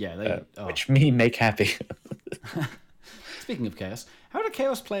happy. Yeah, which me make happy. Speaking of Chaos, how did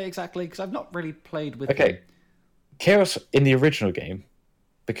Chaos play exactly? Because I've not really played with them. Chaos in the original game,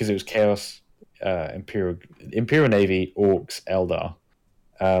 because it was Chaos, Imperial Navy, Orcs, Eldar.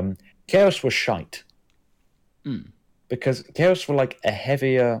 Chaos was shite. Because Chaos were like a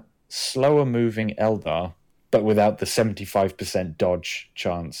heavier, slower moving Eldar, but without the 75% dodge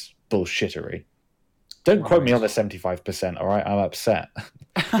chance bullshittery. Don't quote me on the 75%, all right? I'm upset.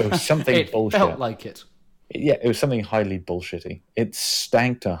 It was something it bullshit. Felt like it. Yeah, it was something highly bullshitty. It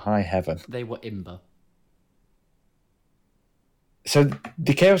stank to high heaven. They were imber. So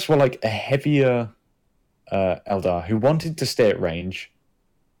the Chaos were like a heavier Eldar who wanted to stay at range,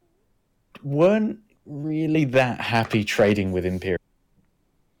 weren't really that happy trading with Imperial.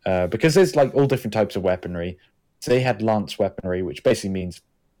 Because there's like all different types of weaponry. So they had lance weaponry, which basically means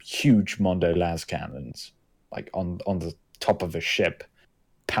huge Mondo las cannons, like on the top of a ship,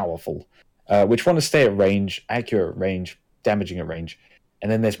 powerful, which want to stay at range, accurate range, damaging at range.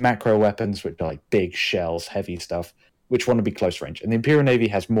 And then there's macro weapons, which are like big shells, heavy stuff, which want to be close range. And the Imperial Navy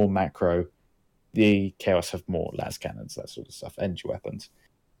has more macro. The Chaos have more las cannons, that sort of stuff, energy weapons,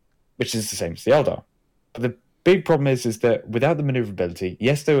 which is the same as the Eldar. But the big problem is that without the maneuverability,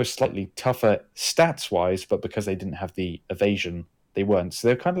 yes, they were slightly tougher stats-wise, but because they didn't have the evasion, they weren't. So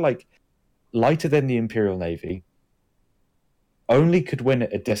they're kind of like lighter than the Imperial Navy, only could win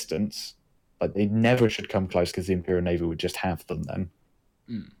at a distance. Like, they never should come close because the Imperial Navy would just have them then.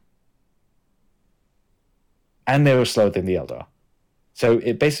 And they were slower than the Eldar. So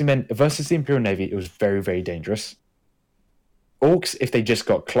it basically meant, versus the Imperial Navy, it was very, very dangerous. Orcs, if they just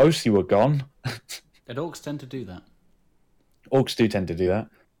got close, you were gone. And Orcs tend to do that. Orcs do tend to do that.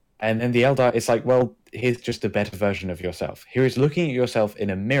 And then the Eldar, it's like, well, here's just a better version of yourself. Here is looking at yourself in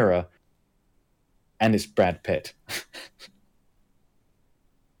a mirror, and it's Brad Pitt.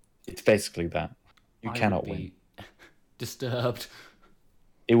 It's basically that. You cannot win. Disturbed.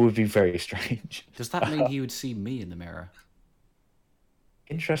 It would be very strange. Does that mean he would see me in the mirror?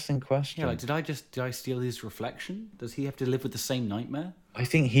 Interesting question. Yeah, like, did I steal his reflection? Does he have to live with the same nightmare? I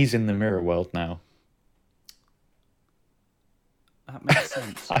think he's in the mirror world now. That makes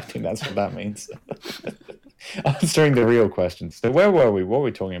sense. I think that's what that means. Answering the real questions. So where were we? What were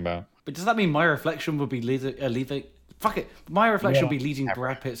we talking about? But does that mean my reflection would be leaving? Fuck it. My reflection would be leading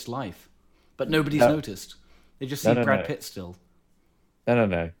Brad Pitt's life. But nobody's noticed. They just see Brad Pitt still.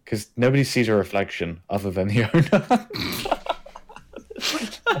 No. Because nobody sees a reflection other than the owner.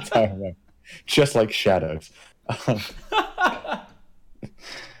 That's how I know. Just like shadows.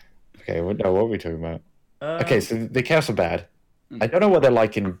 Okay, what are we talking about? Okay, so the Chaos are bad. I don't know what they're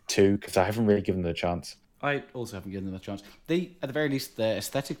like in 2, because I haven't really given them a chance. I also haven't given them a chance. They, at the very least, they're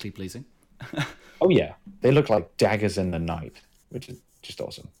aesthetically pleasing. Oh, yeah. They look like daggers in the night, which is just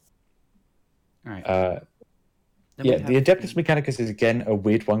awesome. All right. The Adeptus Mechanicus is, again, a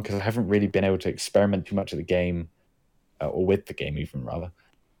weird one, because I haven't really been able to experiment too much with the game, or with the game, even, rather.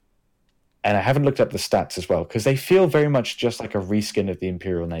 And I haven't looked up the stats as well, because they feel very much just like a reskin of the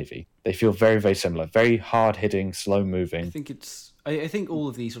Imperial Navy. They feel very, very similar. Very hard-hitting, slow-moving. I think all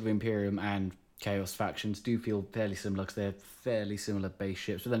of these sort of Imperium and Chaos factions do feel fairly similar, because they're fairly similar base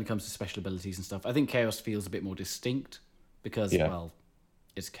ships. But then it comes to special abilities and stuff. I think Chaos feels a bit more distinct, because, well,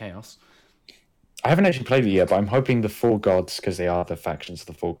 it's Chaos. I haven't actually played it yet, but I'm hoping the Four Gods, because they are the factions of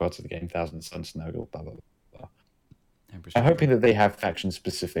the Four Gods of the game, Thousand Suns, Noggle, blah, blah, blah. I'm hoping that they have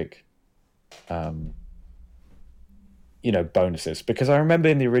faction-specific bonuses, because I remember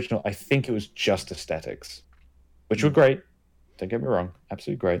in the original, I think it was just aesthetics, which were great. Don't get me wrong.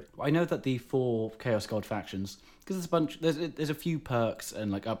 Absolutely great. I know that the 4 Chaos God factions, because there's a bunch, there's a few perks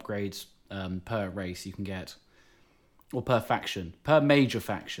and like upgrades per race you can get, or per faction, per major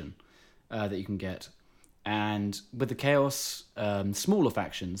faction that you can get, and with the Chaos smaller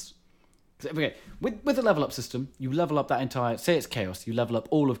factions. Okay, with the level up system, you level up that entire. Say it's Chaos, you level up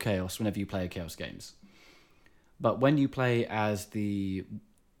all of Chaos whenever you play Chaos games. But when you play as the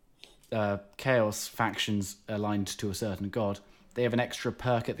Chaos factions aligned to a certain god, they have an extra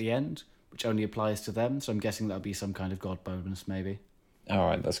perk at the end, which only applies to them. So I'm guessing that'll be some kind of god bonus, maybe. All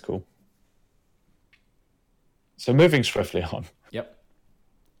right, that's cool. So moving swiftly on. Yep.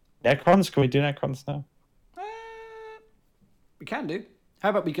 Necrons? Can we do Necrons now? We can do. How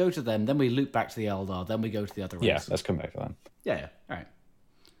about we go to them, then we loop back to the Eldar, then we go to the other race? Yeah, let's come back to them. Yeah. All right.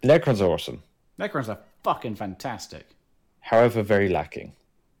 Necrons are awesome. Necrons are fucking fantastic. However, very lacking.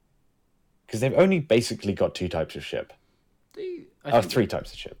 Because they've only basically got 2 types of ship. 3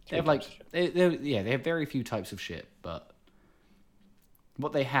 types of ship. They have like, they have very few types of ship, but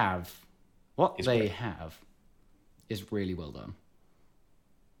what they have is really well done.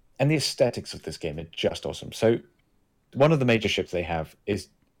 And the aesthetics of this game are just awesome. So, one of the major ships they have is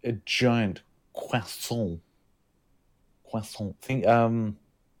a giant croissant thing.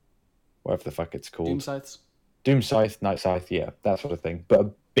 Whatever the fuck it's called. Doom Scythe, Night Scythe, yeah, that sort of thing. But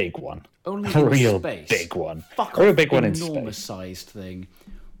a big one. Only a real space. big one. Fuck a real big one in space. Enormous sized thing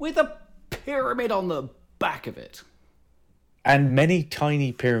with a pyramid on the back of it. And many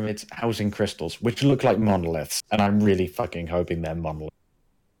tiny pyramids housing crystals, which look like monoliths. And I'm really fucking hoping they're monoliths.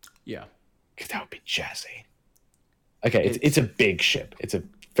 Yeah. Because that would be jazzy. Okay, it's a big ship. It's a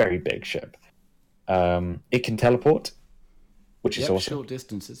very big ship. It can teleport, which is awesome. Short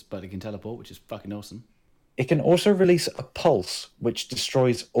distances, but it can teleport, which is fucking awesome. It can also release a pulse, which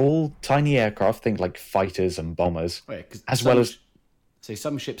destroys all tiny aircraft, think like fighters and bombers, So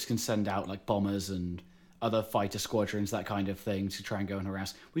some ships can send out like bombers and other fighter squadrons, that kind of thing, to try and go and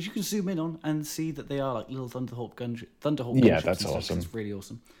harass, which you can zoom in on and see that they are like little Thunderhawk gunships. Yeah, that's awesome. It's really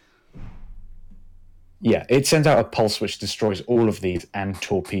awesome. Yeah, it sends out a pulse which destroys all of these and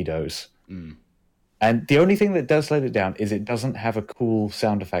torpedoes. Mm. And the only thing that does slow it down is it doesn't have a cool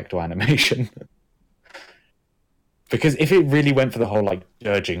sound effect or animation. Because if it really went for the whole, like,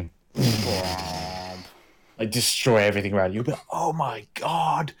 dirging, like, destroy everything around you, you'll be like, oh my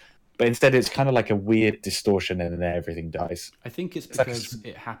god! But instead it's kind of like a weird distortion and then everything dies. I think it's because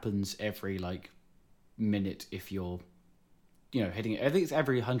it happens every, like, minute if you're hitting it. I think it's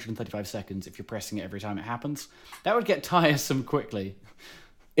every 135 seconds if you're pressing it every time it happens. That would get tiresome quickly.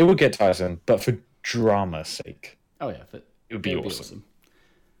 It would get tiresome, but for drama's sake. Oh yeah, but it would be awesome.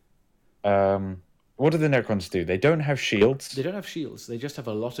 What do the Necrons do? They don't have shields. They don't have shields. They just have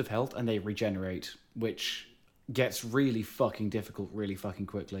a lot of health and they regenerate, which gets really fucking difficult really fucking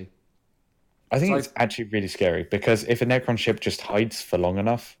quickly. I think it's actually really scary because if a Necron ship just hides for long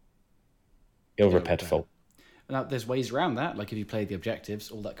enough, it'll repair full. Now, there's ways around that, like if you play the objectives,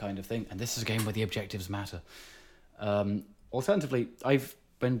 all that kind of thing. And this is a game where the objectives matter. Alternatively,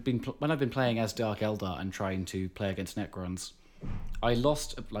 when I've been playing as Dark Eldar and trying to play against Necrons, I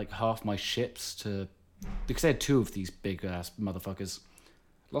lost like half my ships because I had 2 of these big ass motherfuckers.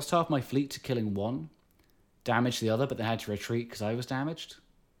 Lost half my fleet to killing 1, damaged the other, but then had to retreat because I was damaged.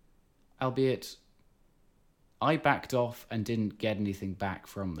 Albeit, I backed off and didn't get anything back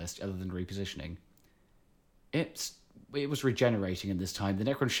from this other than repositioning. It was regenerating in this time. The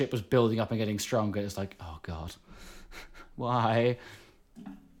Necron ship was building up and getting stronger. It's like, oh god, why?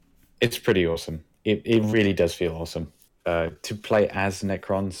 It's pretty awesome. It really does feel awesome. To play as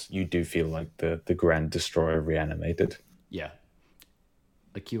Necrons, you do feel like the Grand Destroyer reanimated. Yeah.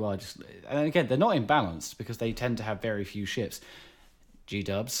 Like you are just... And again, they're not imbalanced because they tend to have very few ships.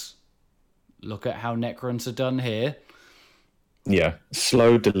 G-dubs, look at how Necrons are done here. Yeah.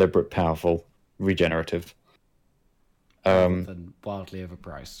 Slow, deliberate, powerful, regenerative. Than wildly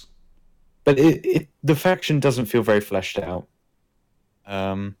overpriced. But the faction doesn't feel very fleshed out.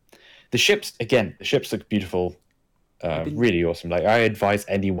 The ships look beautiful. Really awesome. Like I advise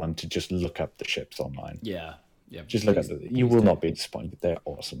anyone to just look up the ships online. Yeah. Just look at them. You will not be disappointed. They're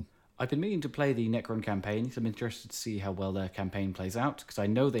awesome. I've been meaning to play the Necron campaign, so I'm interested to see how well their campaign plays out, because I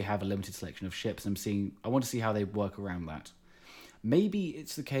know they have a limited selection of ships, and I want to see how they work around that. Maybe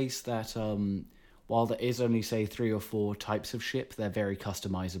it's the case that while there is only, say, 3 or 4 types of ship, they're very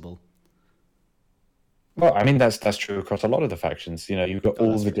customizable. Well, I mean, that's true across a lot of the factions. You've got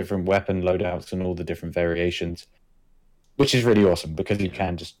all the different weapon loadouts and all the different variations, which is really awesome, because you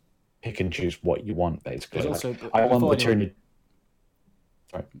can just pick and choose what you want, basically. Also, I want the Tyranny...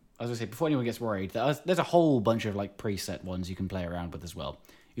 I I was gonna say, before anyone gets worried, there's a whole bunch of like preset ones you can play around with as well.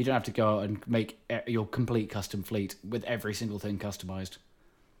 You don't have to go out and make your complete custom fleet with every single thing customized.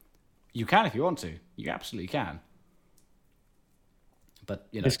 You can if you want to. You absolutely can. But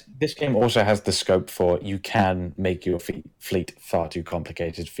you know, this game also has the scope for you can make your fleet far too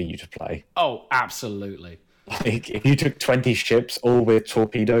complicated for you to play. oh, absolutely. Like if you took 20 ships all with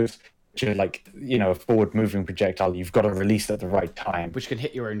torpedoes, which are like a forward-moving projectile, you've got to release at the right time, Which can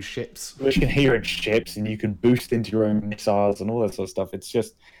hit your own ships. which can hit your own ships, and you can boost into your own missiles and all that sort of stuff. It's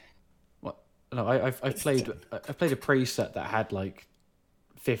just What? No, I've played a preset that had like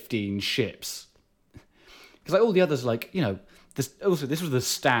 15 ships. Because like all the others, like this was the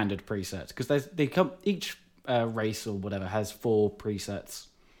standard preset because they come each race or whatever has 4 presets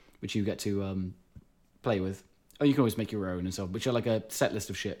which you get to play with. Oh, you can always make your own and so on, which are like a set list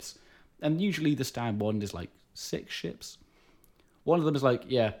of ships. And usually the stand one is like 6 ships. One of them is like,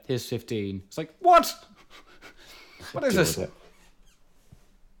 yeah, here's 15. It's like, what? What is this?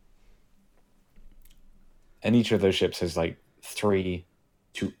 And each of those ships has like 3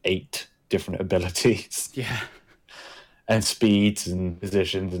 to 8 different abilities. Yeah. And speeds and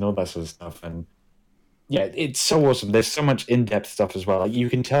positions and all that sort of stuff. And yeah, it's so awesome. There's so much in-depth stuff as well. Like you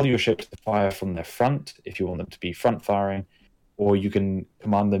can tell your ships to fire from their front if you want them to be front firing, or you can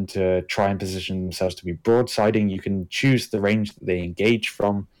command them to try and position themselves to be broadsiding. You can choose the range that they engage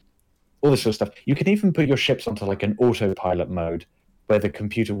from, all this sort of stuff. You can even put your ships onto like an autopilot mode where the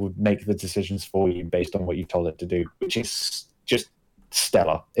computer would make the decisions for you based on what you told it to do, which is just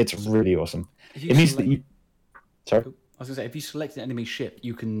stellar. It's really awesome. It means that you... Sorry? I was going to say, if you select an enemy ship,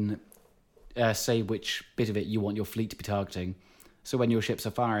 you can say which bit of it you want your fleet to be targeting. So when your ships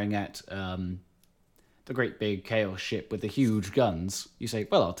are firing at the great big chaos ship with the huge guns, you say,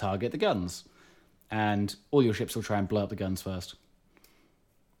 well, I'll target the guns. And all your ships will try and blow up the guns first.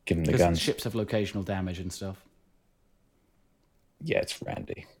 Give them the Because guns. ships have locational damage and stuff. Yeah, it's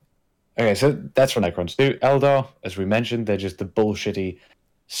randy. Okay, so that's what Necrons do. Eldar, as we mentioned, they're just the bullshitty,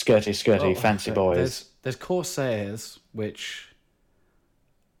 skirty, fancy boys. There's Corsairs, which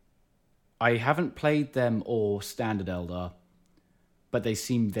I haven't played them or Standard Eldar, but they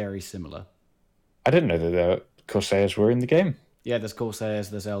seem very similar. I didn't know that the Corsairs were in the game. Yeah, there's Corsairs,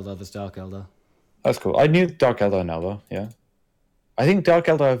 there's Eldar, there's Dark Eldar. That's cool. I knew Dark Eldar and Eldar, yeah. I think Dark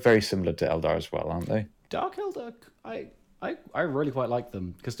Eldar are very similar to Eldar as well, aren't they? Dark Eldar, I really quite like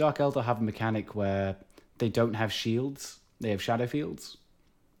them, because Dark Eldar have a mechanic where they don't have shields, they have shadow fields,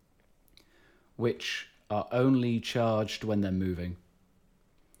 which are only charged when they're moving.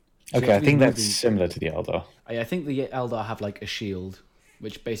 So okay, I think that's similar to the Eldar. I think the Eldar have like a shield,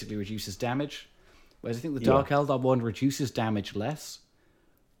 which basically reduces damage, whereas I think the Dark Eldar one reduces damage less,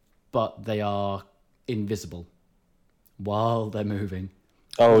 but they are invisible while they're moving.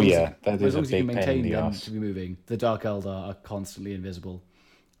 Oh yeah, that as is long a as you can big pain in maintain the them ass. to be moving, the Dark Eldar are constantly invisible,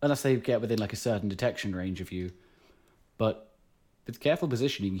 unless they get within like a certain detection range of you. But with careful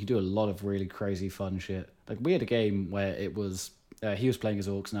positioning, you can do a lot of really crazy fun shit. Like we had a game where it was he was playing as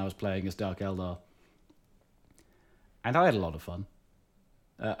Orcs and I was playing as Dark Eldar, and I had a lot of fun.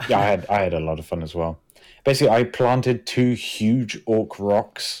 Yeah, I had a lot of fun as well. Basically, I planted 2 huge orc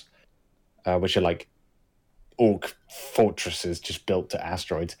rocks, which are like orc fortresses just built to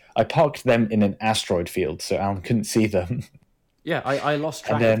asteroids. I parked them in an asteroid field so Alan couldn't see them. Yeah, I lost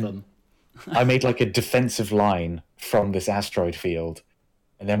track of them. I made like a defensive line from this asteroid field.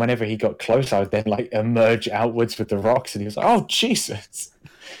 And then whenever he got close, I would then like emerge outwards with the rocks. And he was like, oh, Jesus.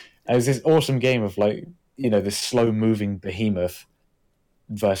 And it was this awesome game of like, this slow moving behemoth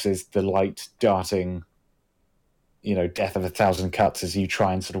versus the light darting, death of 1,000 cuts as you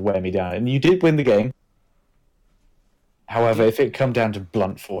try and sort of wear me down. And you did win the game. However, if it come down to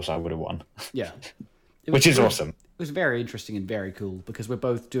blunt force, I would have won. Yeah. Which is awesome. It was very interesting and very cool because we're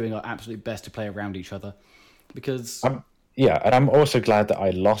both doing our absolute best to play around each other. Because yeah, and I'm also glad that I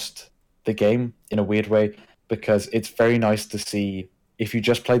lost the game in a weird way because it's very nice to see if you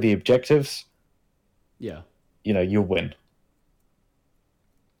just play the objectives. Yeah. You'll win.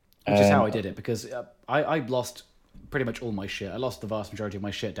 Which is how I did it because I lost pretty much all my shit. I lost the vast majority of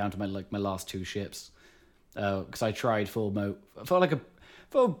my shit down to my last 2 ships. Because I tried for a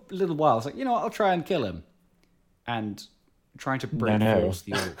little while. I was like, I'll try and kill him. And trying to brute force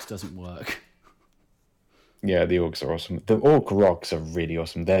the orcs doesn't work. Yeah, the orcs are awesome. The orc rocks are really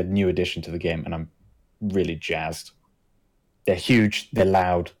awesome. They're a new addition to the game, and I'm really jazzed. They're huge, they're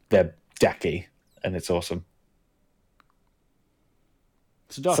loud, they're dacky, and it's awesome.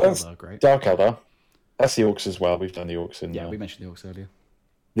 So Dark Eldar, great. Dark Eldar. That's the orcs as well. We've done the orcs in. Yeah, we mentioned the orcs earlier.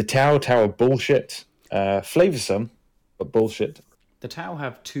 The tower bullshit. Flavoursome, but bullshit. The Tau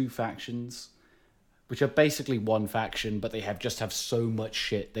have two factions, which are basically one faction, but they just have so much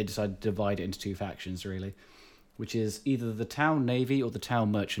shit they decided to divide it into two factions, really. Which is either the Tau Navy or the Tau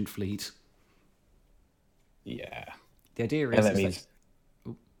Merchant Fleet. Yeah. The idea And that means...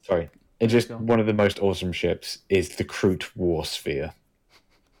 Sorry. It's just one of the most awesome ships is the Kroot War Sphere.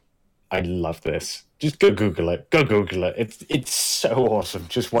 I love this. Just go Google it. Go Google it. It's so awesome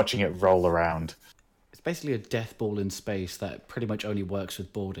just watching it roll around. It's basically a death ball in space that pretty much only works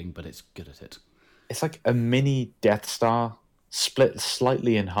with boarding, but it's good at it. It's like a mini Death Star, split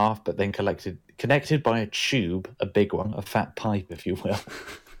slightly in half, but then connected by a tube, a big one, a fat pipe, if you will.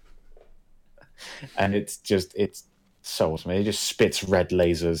 And it's so awesome. It just spits red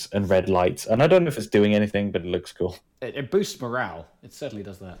lasers and red lights. And I don't know if it's doing anything, but it looks cool. It boosts morale. It certainly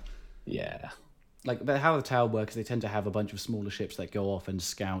does that. Yeah. Like, but how the Tau work is they tend to have a bunch of smaller ships that go off and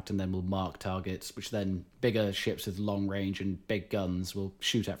scout and then will mark targets, which then bigger ships with long range and big guns will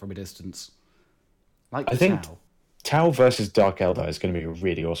shoot at from a distance. Like I think Tau versus Dark Eldar is going to be a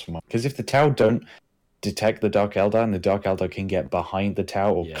really awesome one. Because if the Tau don't detect the Dark Eldar and the Dark Eldar can get behind the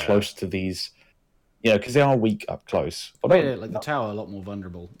Tau or close to these... because they are weak up close. The Tau are a lot more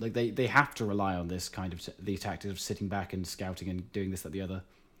vulnerable. Like they have to rely on this kind of these tactics of sitting back and scouting and doing this, that, the other.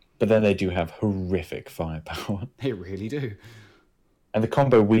 But then they do have horrific firepower. They really do. And the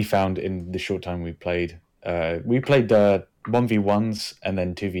combo we found in the short time we played 1v1s and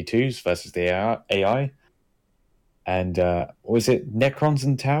then 2v2s versus the AI. And was it Necrons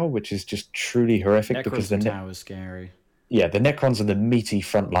and Tau, which is just truly horrific because the Tau is scary. Yeah, the Necrons are the meaty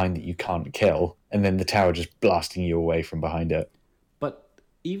front line that you can't kill, and then the Tower just blasting you away from behind it. But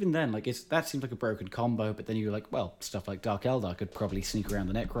even then, that seems like a broken combo, but then you're like, well, stuff like Dark Eldar could probably sneak around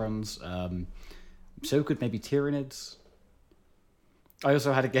the Necrons. So could maybe Tyranids. I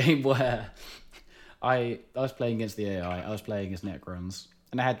also had a game where I was playing against the AI, I was playing against Necrons,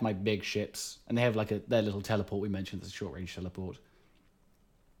 and I had my big ships, and they have their little teleport we mentioned, that's a short-range teleport.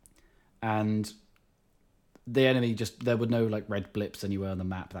 And the enemy there were no red blips anywhere on the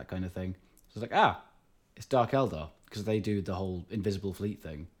map, that kind of thing. So it's like, it's Dark Eldar, because they do the whole invisible fleet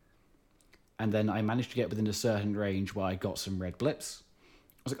thing. And then I managed to get within a certain range where I got some red blips.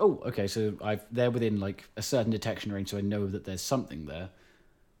 I was like, oh, okay, so they're within a certain detection range, so I know that there's something there.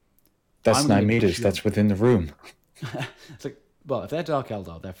 That's 9 meters, that's within the room. It's like, well, if they're Dark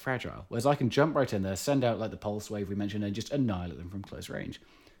Eldar, they're fragile. Whereas I can jump right in there, send out the pulse wave we mentioned, and just annihilate them from close range.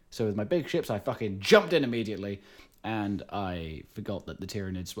 So with my big ships, I fucking jumped in immediately, and I forgot that the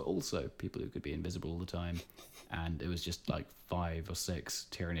Tyranids were also people who could be invisible all the time. And it was just 5 or 6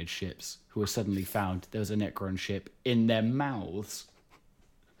 Tyranid ships who were suddenly found there was a Necron ship in their mouths.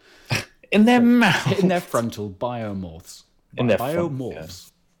 In their mouths? In their frontal biomorphs. In their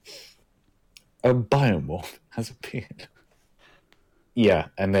biomorphs. A biomorph has appeared. Yeah,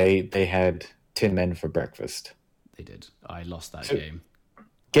 and they had tin men for breakfast. They did. I lost that game.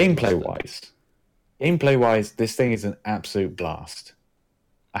 Gameplay-wise, this thing is an absolute blast.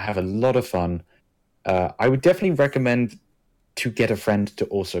 I have a lot of fun. I would definitely recommend to get a friend to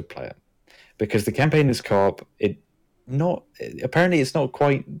also play it, because the campaign is co-op. Apparently it's not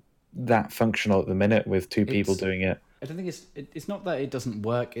quite that functional at the minute with two people doing it. I don't think it's not that it doesn't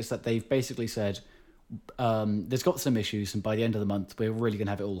work. It's that they've basically said there's got some issues, and by the end of the month we're really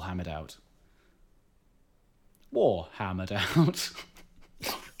gonna have it all hammered out. Hammered out.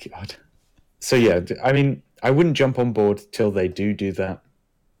 Oh, God. So yeah, I mean, I wouldn't jump on board till they do that.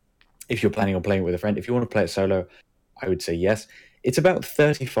 If you're planning on playing it with a friend, if you want to play it solo, I would say yes. It's about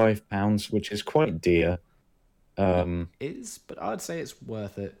 £35, which is quite dear. It is, but I'd say it's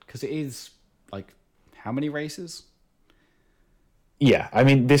worth it because it is how many races? Yeah, I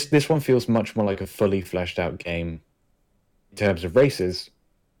mean this one feels much more like a fully fleshed out game in terms of races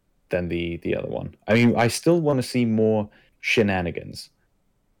than the other one. I mean, I still want to see more shenanigans.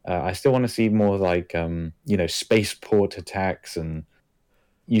 I still want to see more spaceport attacks and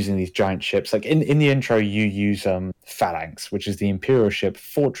using these giant ships. Like in the intro, you use Phalanx, which is the Imperial ship,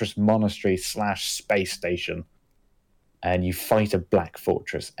 Fortress Monastery / Space Station, and you fight a black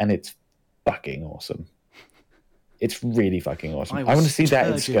fortress, and it's fucking awesome. It's really fucking awesome. I want to see that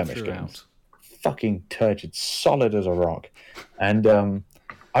in skirmish games. Fucking turgid, solid as a rock. And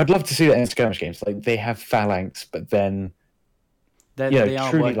I'd love to see that in skirmish games. They have Phalanx, but then they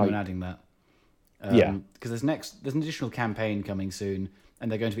are working on adding that. Yeah, because there's an additional campaign coming soon,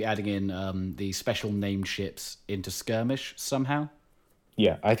 and they're going to be adding in the special named ships into skirmish somehow.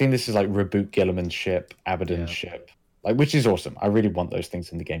 Yeah, I think this is Reboot Gilliman's ship, Abaddon's ship, which is awesome. I really want those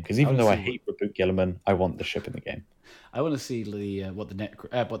things in the game because even though I hate Reboot Gilliman, I want the ship in the game. I want to see what the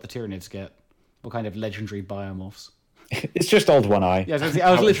Tyranids get. What kind of legendary biomorphs? It's just old One Eye. Yeah,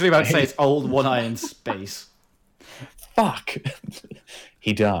 I was literally about to say it's old One Eye in space. Fuck.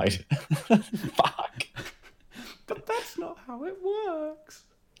 He died. Fuck. But that's not how it works.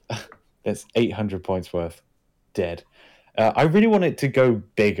 That's 800 points worth. Dead. I really want it to go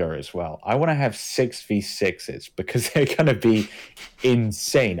bigger as well. I want to have 6v6s because they're going to be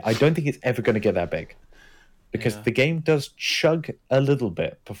insane. I don't think it's ever going to get that big because the game does chug a little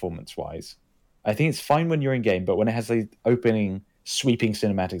bit performance-wise. I think it's fine when you're in game, but when it has the opening, sweeping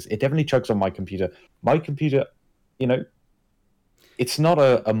cinematics, it definitely chugs on my computer. My computer, it's not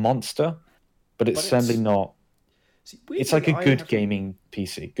a monster, but it's certainly not. See, it's like a good gaming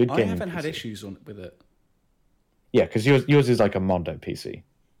PC. I haven't had issues with it. Yeah, because yours is like a Mondo PC.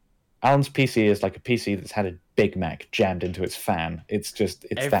 Alan's PC is like a PC that's had a Big Mac jammed into its fan. It's that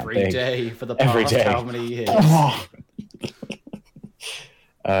big. Every day for the past how many years?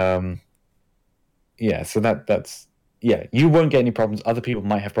 Yeah, so that's you won't get any problems. Other people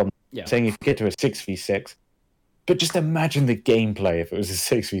might have problems. Yeah. Saying if you get to a 6v6, but just imagine the gameplay if it was a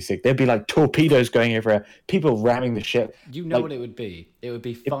 6v6. There'd be like torpedoes going everywhere, people ramming the ship. You know what it would be? It would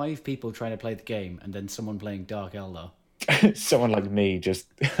be 5 people trying to play the game and then someone playing Dark Elder. Someone like me just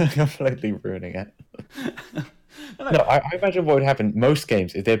completely ruining it. No, I imagine what would happen most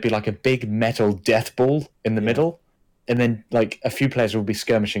games is there'd be like a big metal death ball in the middle, and then like a few players would be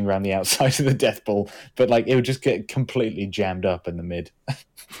skirmishing around the outside of the death ball, but like it would just get completely jammed up in the mid.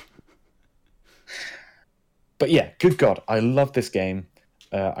 But yeah, good God, I love this game.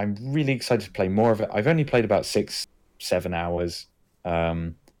 I'm really excited to play more of it. I've only played about 6-7 hours.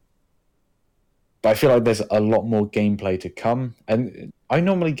 But I feel like there's a lot more gameplay to come. And I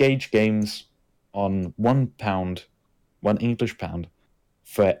normally gauge games on £1, £1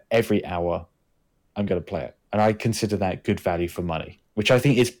 for every hour I'm going to play it. And I consider that good value for money, which I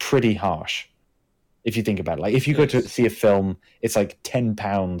think is pretty harsh. If you think about it, like if you go to see a film, it's like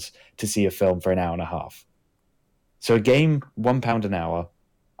 £10 to see a film for an hour and a half. So a game, £1 an hour,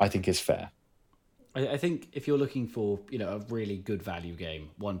 I think is fair. I think if you're looking for, a really good value game,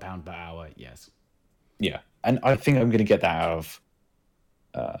 £1 per hour, yes. Yeah, and I think I'm going to get that out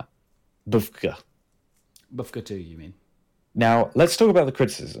of Bufka. Bufka 2, you mean? Now, let's talk about the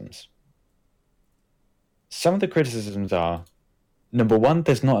criticisms. Some of the criticisms are, number one,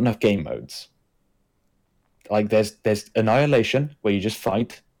 there's not enough game modes. Like, there's Annihilation, where you just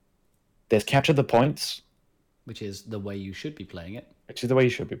fight. There's Capture the Points. Which is the way you should be playing it. Which is the way you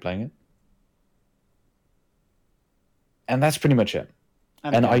should be playing it. And that's pretty much it.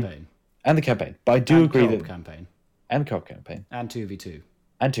 And the campaign. And the campaign. But I do agree that... campaign. And co-op campaign. And 2v2.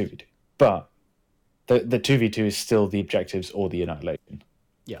 And 2v2. But the 2v2 is still the objectives or the Annihilation.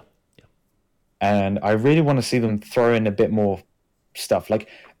 Yeah. And I really want to see them throw in a bit more stuff. Like,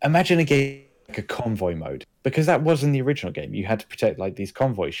 imagine a game like a convoy mode. Because that was in the original game. You had to protect, like, these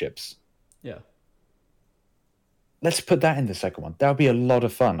convoy ships. Yeah. Let's put that in the second one. That would be a lot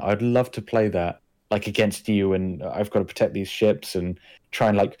of fun. I'd love to play that, like, against you, and I've got to protect these ships and try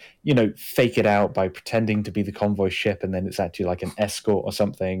and, like, fake it out by pretending to be the convoy ship, and then it's actually, like, an escort or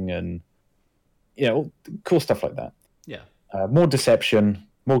something, and, cool stuff like that. Yeah. More deception,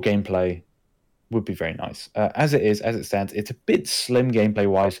 more gameplay would be very nice. As it stands, it's a bit slim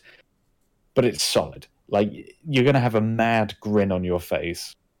gameplay-wise, but it's solid. Like, you're going to have a mad grin on your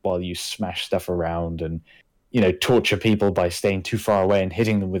face while you smash stuff around and torture people by staying too far away and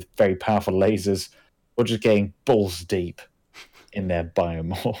hitting them with very powerful lasers, or just getting balls deep in their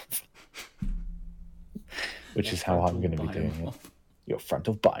biomorph. Which is how I'm going to be doing it. Your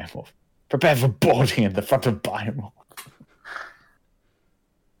frontal biomorph. Prepare for boarding in the frontal biomorph.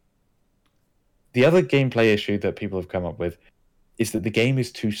 The other gameplay issue that people have come up with is that the game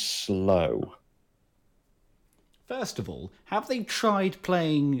is too slow. First of all, have they tried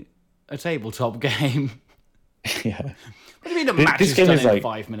playing a tabletop game? Yeah. What do you mean a match is done in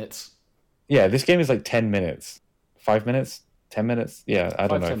 5 minutes? Yeah, this game is like 10 minutes. 5 minutes? 10 minutes? Yeah, I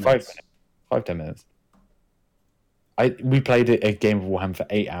don't know. 5 minutes. 5-10 minutes. We played a game of Warhammer for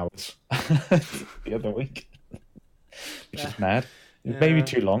 8 hours the other week. Which is mad. Maybe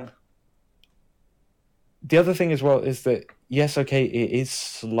too long. The other thing as well is that, yes, okay, it is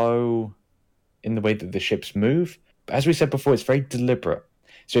slow in the way that the ships move. But as we said before, it's very deliberate.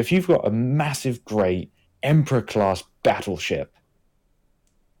 So if you've got a massive, great Emperor-class battleship,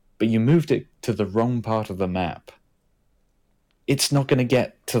 but you moved it to the wrong part of the map, it's not going to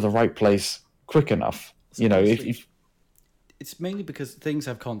get to the right place quick enough. If it's mainly because things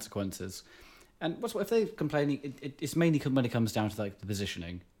have consequences, and if they're complaining, it's mainly when it comes down to like the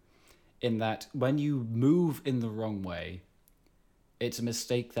positioning. In that, when you move in the wrong way, it's a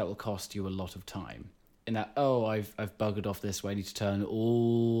mistake that will cost you a lot of time. in that, oh, I've buggered off this way, I need to turn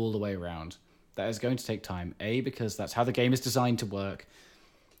all the way around. That is going to take time. A, because that's how the game is designed to work,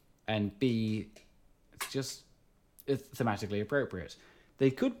 and B, it's thematically appropriate. They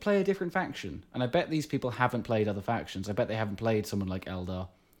could play a different faction, and I bet these people haven't played other factions. I bet they haven't played someone like Eldar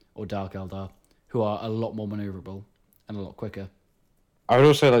or Dark Eldar, who are a lot more maneuverable and a lot quicker. I would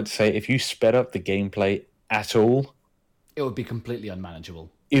also like to say, if you sped up the gameplay at all, it would be completely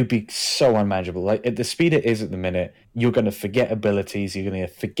unmanageable. It would be so unmanageable. Like at the speed it is at the minute, you're going to forget abilities. You're going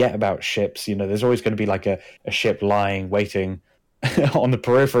to forget about ships. You know, there's always going to be like a ship lying, waiting on the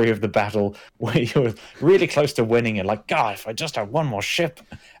periphery of the battle where you're really close to winning and like, God, if I just had one more ship.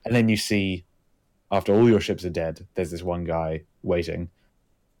 And then you see, after all your ships are dead, there's this one guy waiting.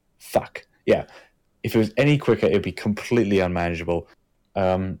 Fuck. Yeah. If it was any quicker, it would be completely unmanageable.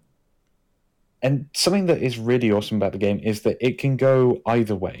 And something that is really awesome about the game is that it can go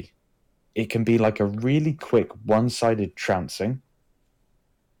either way. It can be like a really quick one-sided trouncing,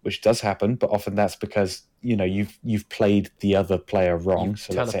 which does happen, but often that's because, you know, you've played the other player wrong. You've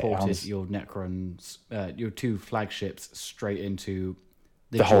teleported your Necrons, your 2 flagships straight into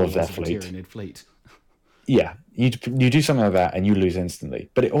the whole of their fleet. Yeah, you do something like that and you lose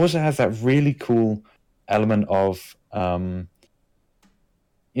instantly. But it also has that really cool element of...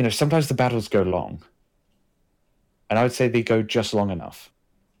 you know, sometimes the battles go long. And I would say they go just long enough.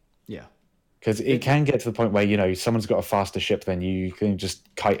 Yeah. Because it can get to the point where, you know, someone's got a faster ship than you. You can just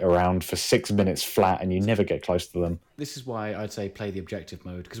kite around for 6 minutes flat and you never get close to them. This is why I'd say play the objective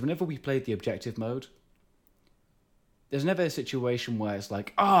mode. Because whenever we played the objective mode, there's never a situation where it's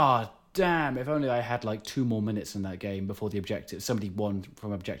like, damn, if only I had like 2 more minutes in that game before the objective, somebody won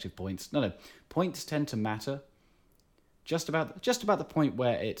from objective points. No. Points tend to matter. Just about the point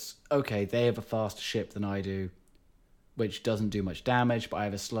where it's, okay, they have a faster ship than I do, which doesn't do much damage, but I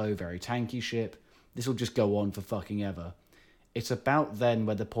have a slow, very tanky ship. This will just go on for fucking ever. It's about then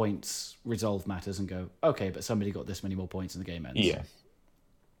where the points resolve matters and go, okay, but somebody got this many more points and the game ends. Yeah.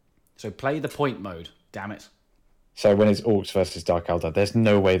 So play the point mode, damn it. So when it's Orcs versus Dark Eldar, there's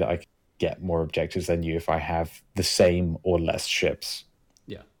no way that I can get more objectives than you if I have the same or less ships.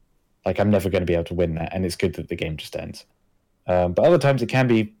 Yeah. Like, I'm never going to be able to win that, and it's good that the game just ends. But other times it can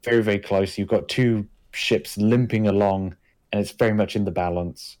be very, very close. You've got 2 ships limping along, and it's very much in the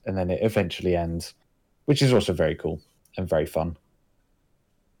balance, and then it eventually ends, which is also very cool and very fun.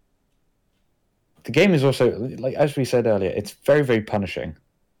 The game is also, like as we said earlier, it's very, very punishing.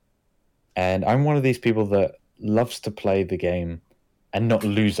 And I'm one of these people that loves to play the game and not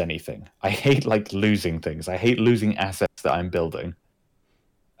lose anything. I hate like losing things. I hate losing assets that I'm building.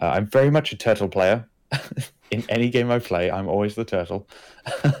 I'm very much a turtle player. In any game I play, I'm always the turtle.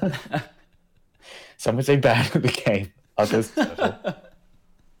 Some would say bad at the game, others turtle.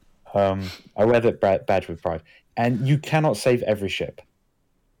 I wear that badge with pride. And you cannot save every ship.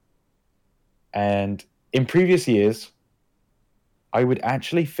 And in previous years, I would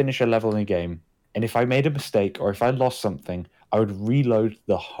actually finish a level in a game, and if I made a mistake or if I lost something, I would reload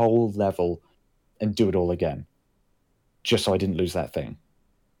the whole level and do it all again, just so I didn't lose that thing.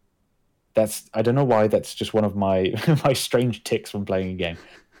 I don't know why, that's just one of my my strange tics when playing a game.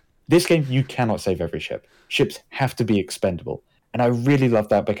 This game, you cannot save every ship. Ships have to be expendable. And I really love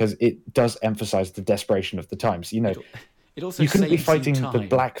that because it does emphasize the desperation of the times. You know, it also you couldn't be saves fighting you the time.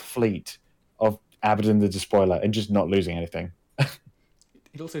 Black Fleet of Abaddon the Despoiler and just not losing anything.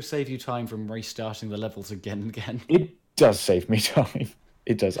 It also saves you time from restarting the levels again and again. It does save me time.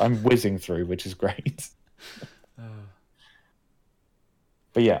 It does. I'm whizzing through, which is great.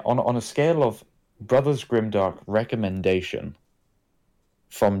 But yeah, on a scale of Brothers Grimdark recommendation,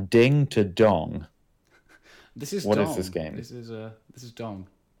 from ding to dong. This is what dong. Is this game? This is dong.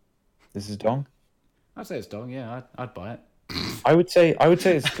 This is dong? I'd say it's dong. Yeah, I'd buy it. I would say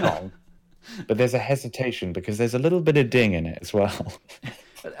it's dong, but there's a hesitation because there's a little bit of ding in it as well.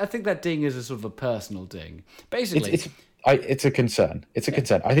 I think that ding is a sort of a personal ding. Basically, it's a concern. It's a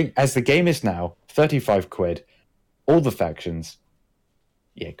concern. I think as the game is now, £35, all the factions.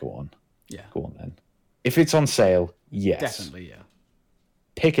 Yeah, go on. Yeah, go on then. If it's on sale, yes, definitely, yeah.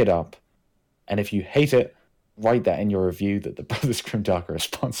 Pick it up, and if you hate it, write that in your review that the Brothers Grimdark are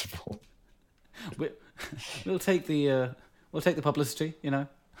responsible. We'll take the publicity, you know.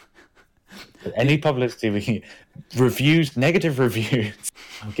 Any publicity we can, reviews, negative reviews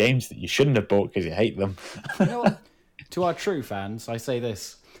of games that you shouldn't have bought because you hate them. You know what? To our true fans, I say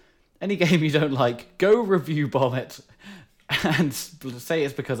this: any game you don't like, go review bomb it, and say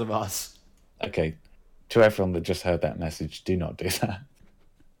it's because of us. Okay, to everyone that just heard that message, do not do that.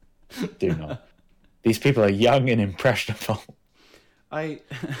 Do not. These people are young and impressionable.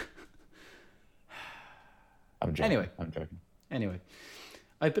 I'm joking. Anyway. I'm joking. Anyway,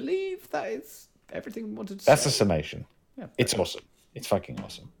 I believe that is everything we wanted to That's say. a summation. Yeah, It's awesome. It's fucking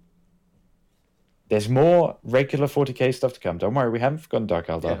awesome. There's more regular 40k stuff to come. Don't worry, we haven't forgotten Dark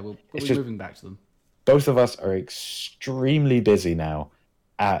Eldar. Yeah, we'll be moving back to them. Both of us are extremely busy now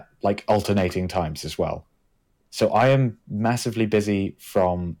at like alternating times as well. So I am massively busy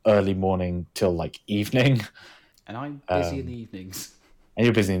from early morning till like evening. And I'm busy in the evenings. And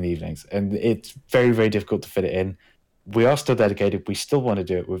you're busy in the evenings. And it's very, very difficult to fit it in. We are still dedicated. We still want to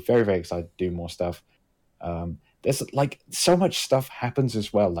do it. We're very, very excited to do more stuff. There's like so much stuff happens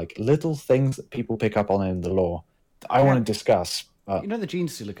as well, like little things that people pick up on in the lore that I want to discuss. You know the Gene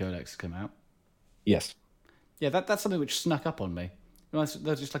Stealer Codex come out? Yes. Yeah, that's something which snuck up on me. There's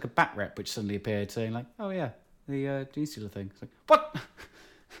just like a bat rep which suddenly appeared saying like, oh yeah, the Gene Stealer thing. It's like, what?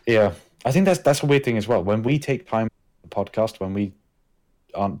 Yeah. I think that's a weird thing as well. When we take time on the podcast, when we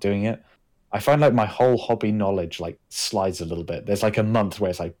aren't doing it, I find like my whole hobby knowledge like slides a little bit. There's like a month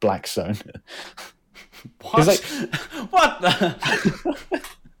where it's like black zone. What? Like, what?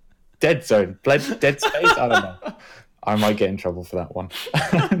 Dead zone. Dead space? I don't know. I might get in trouble for that one.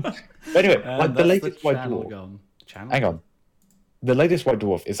 But anyway, like the latest White Dwarf. Hang on. The latest White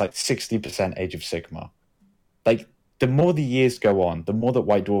Dwarf is like 60% Age of Sigmar. Like, the more the years go on, the more that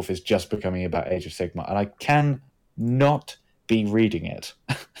White Dwarf is just becoming about Age of Sigmar. And I can not be reading it.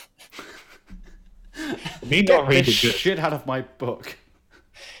 Me not reading the shit out of my book.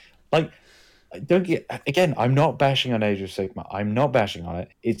 Like, don't get again. I'm not bashing on Age of Sigmar. I'm not bashing on it.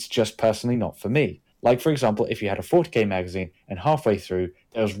 It's just personally not for me. Like, for example, if you had a 40k magazine and halfway through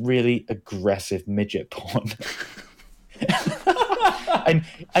there was really aggressive midget porn, and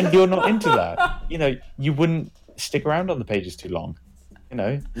you're not into that, you know, you wouldn't stick around on the pages too long, you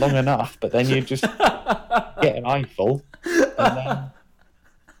know, long enough. But then you just get an eyeful and then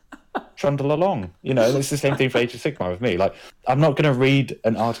trundle along. You know, it's the same thing for Age of Sigmar with me. Like, I'm not going to read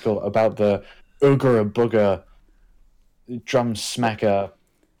an article about the Ooga Booga drum smacker.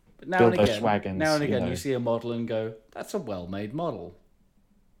 But now and again, you know. you see a model and go, "That's a well-made model."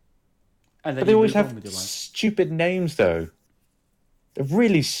 And then but they always have stupid names, though. They're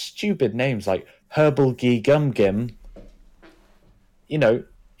really stupid names, like Herbal Gee Gum Gim. You know,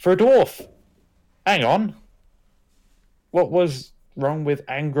 for a dwarf. Hang on. What was wrong with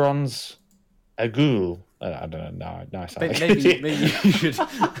Angron's Agul? I don't know. No, I sound like maybe you should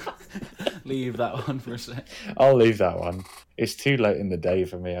leave that one for a sec. I'll leave that one. It's too late in the day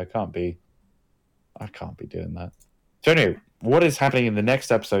for me. I can't be doing that. So anyway, what is happening in the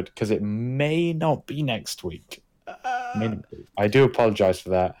next episode? Because it may not be next week. I do apologize for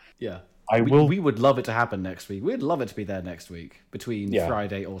that. Yeah. We would love it to happen next week. We'd love it to be there next week between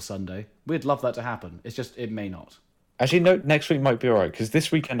Friday or Sunday. We'd love that to happen. It's just, it may not. Actually, no, next week might be all right, because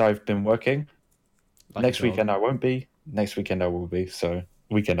this weekend I've been working. Like next weekend I won't be. Next weekend I will be. So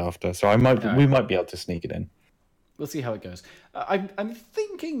weekend after. So we might be able to sneak it in. We'll see how it goes. I'm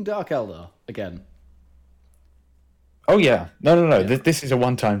thinking Dark Eldar again. Oh yeah, no. Yeah. This is a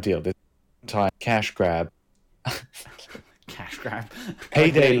one-time deal. This time cash grab. Cash grab.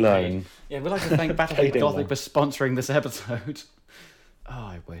 Payday loan. Yeah, we'd like to thank Battlefleet Gothic for sponsoring this episode.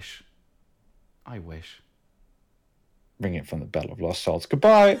 Oh, I wish. Bring it from the Battle of Lost Souls.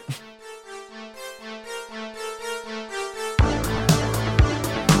 Goodbye.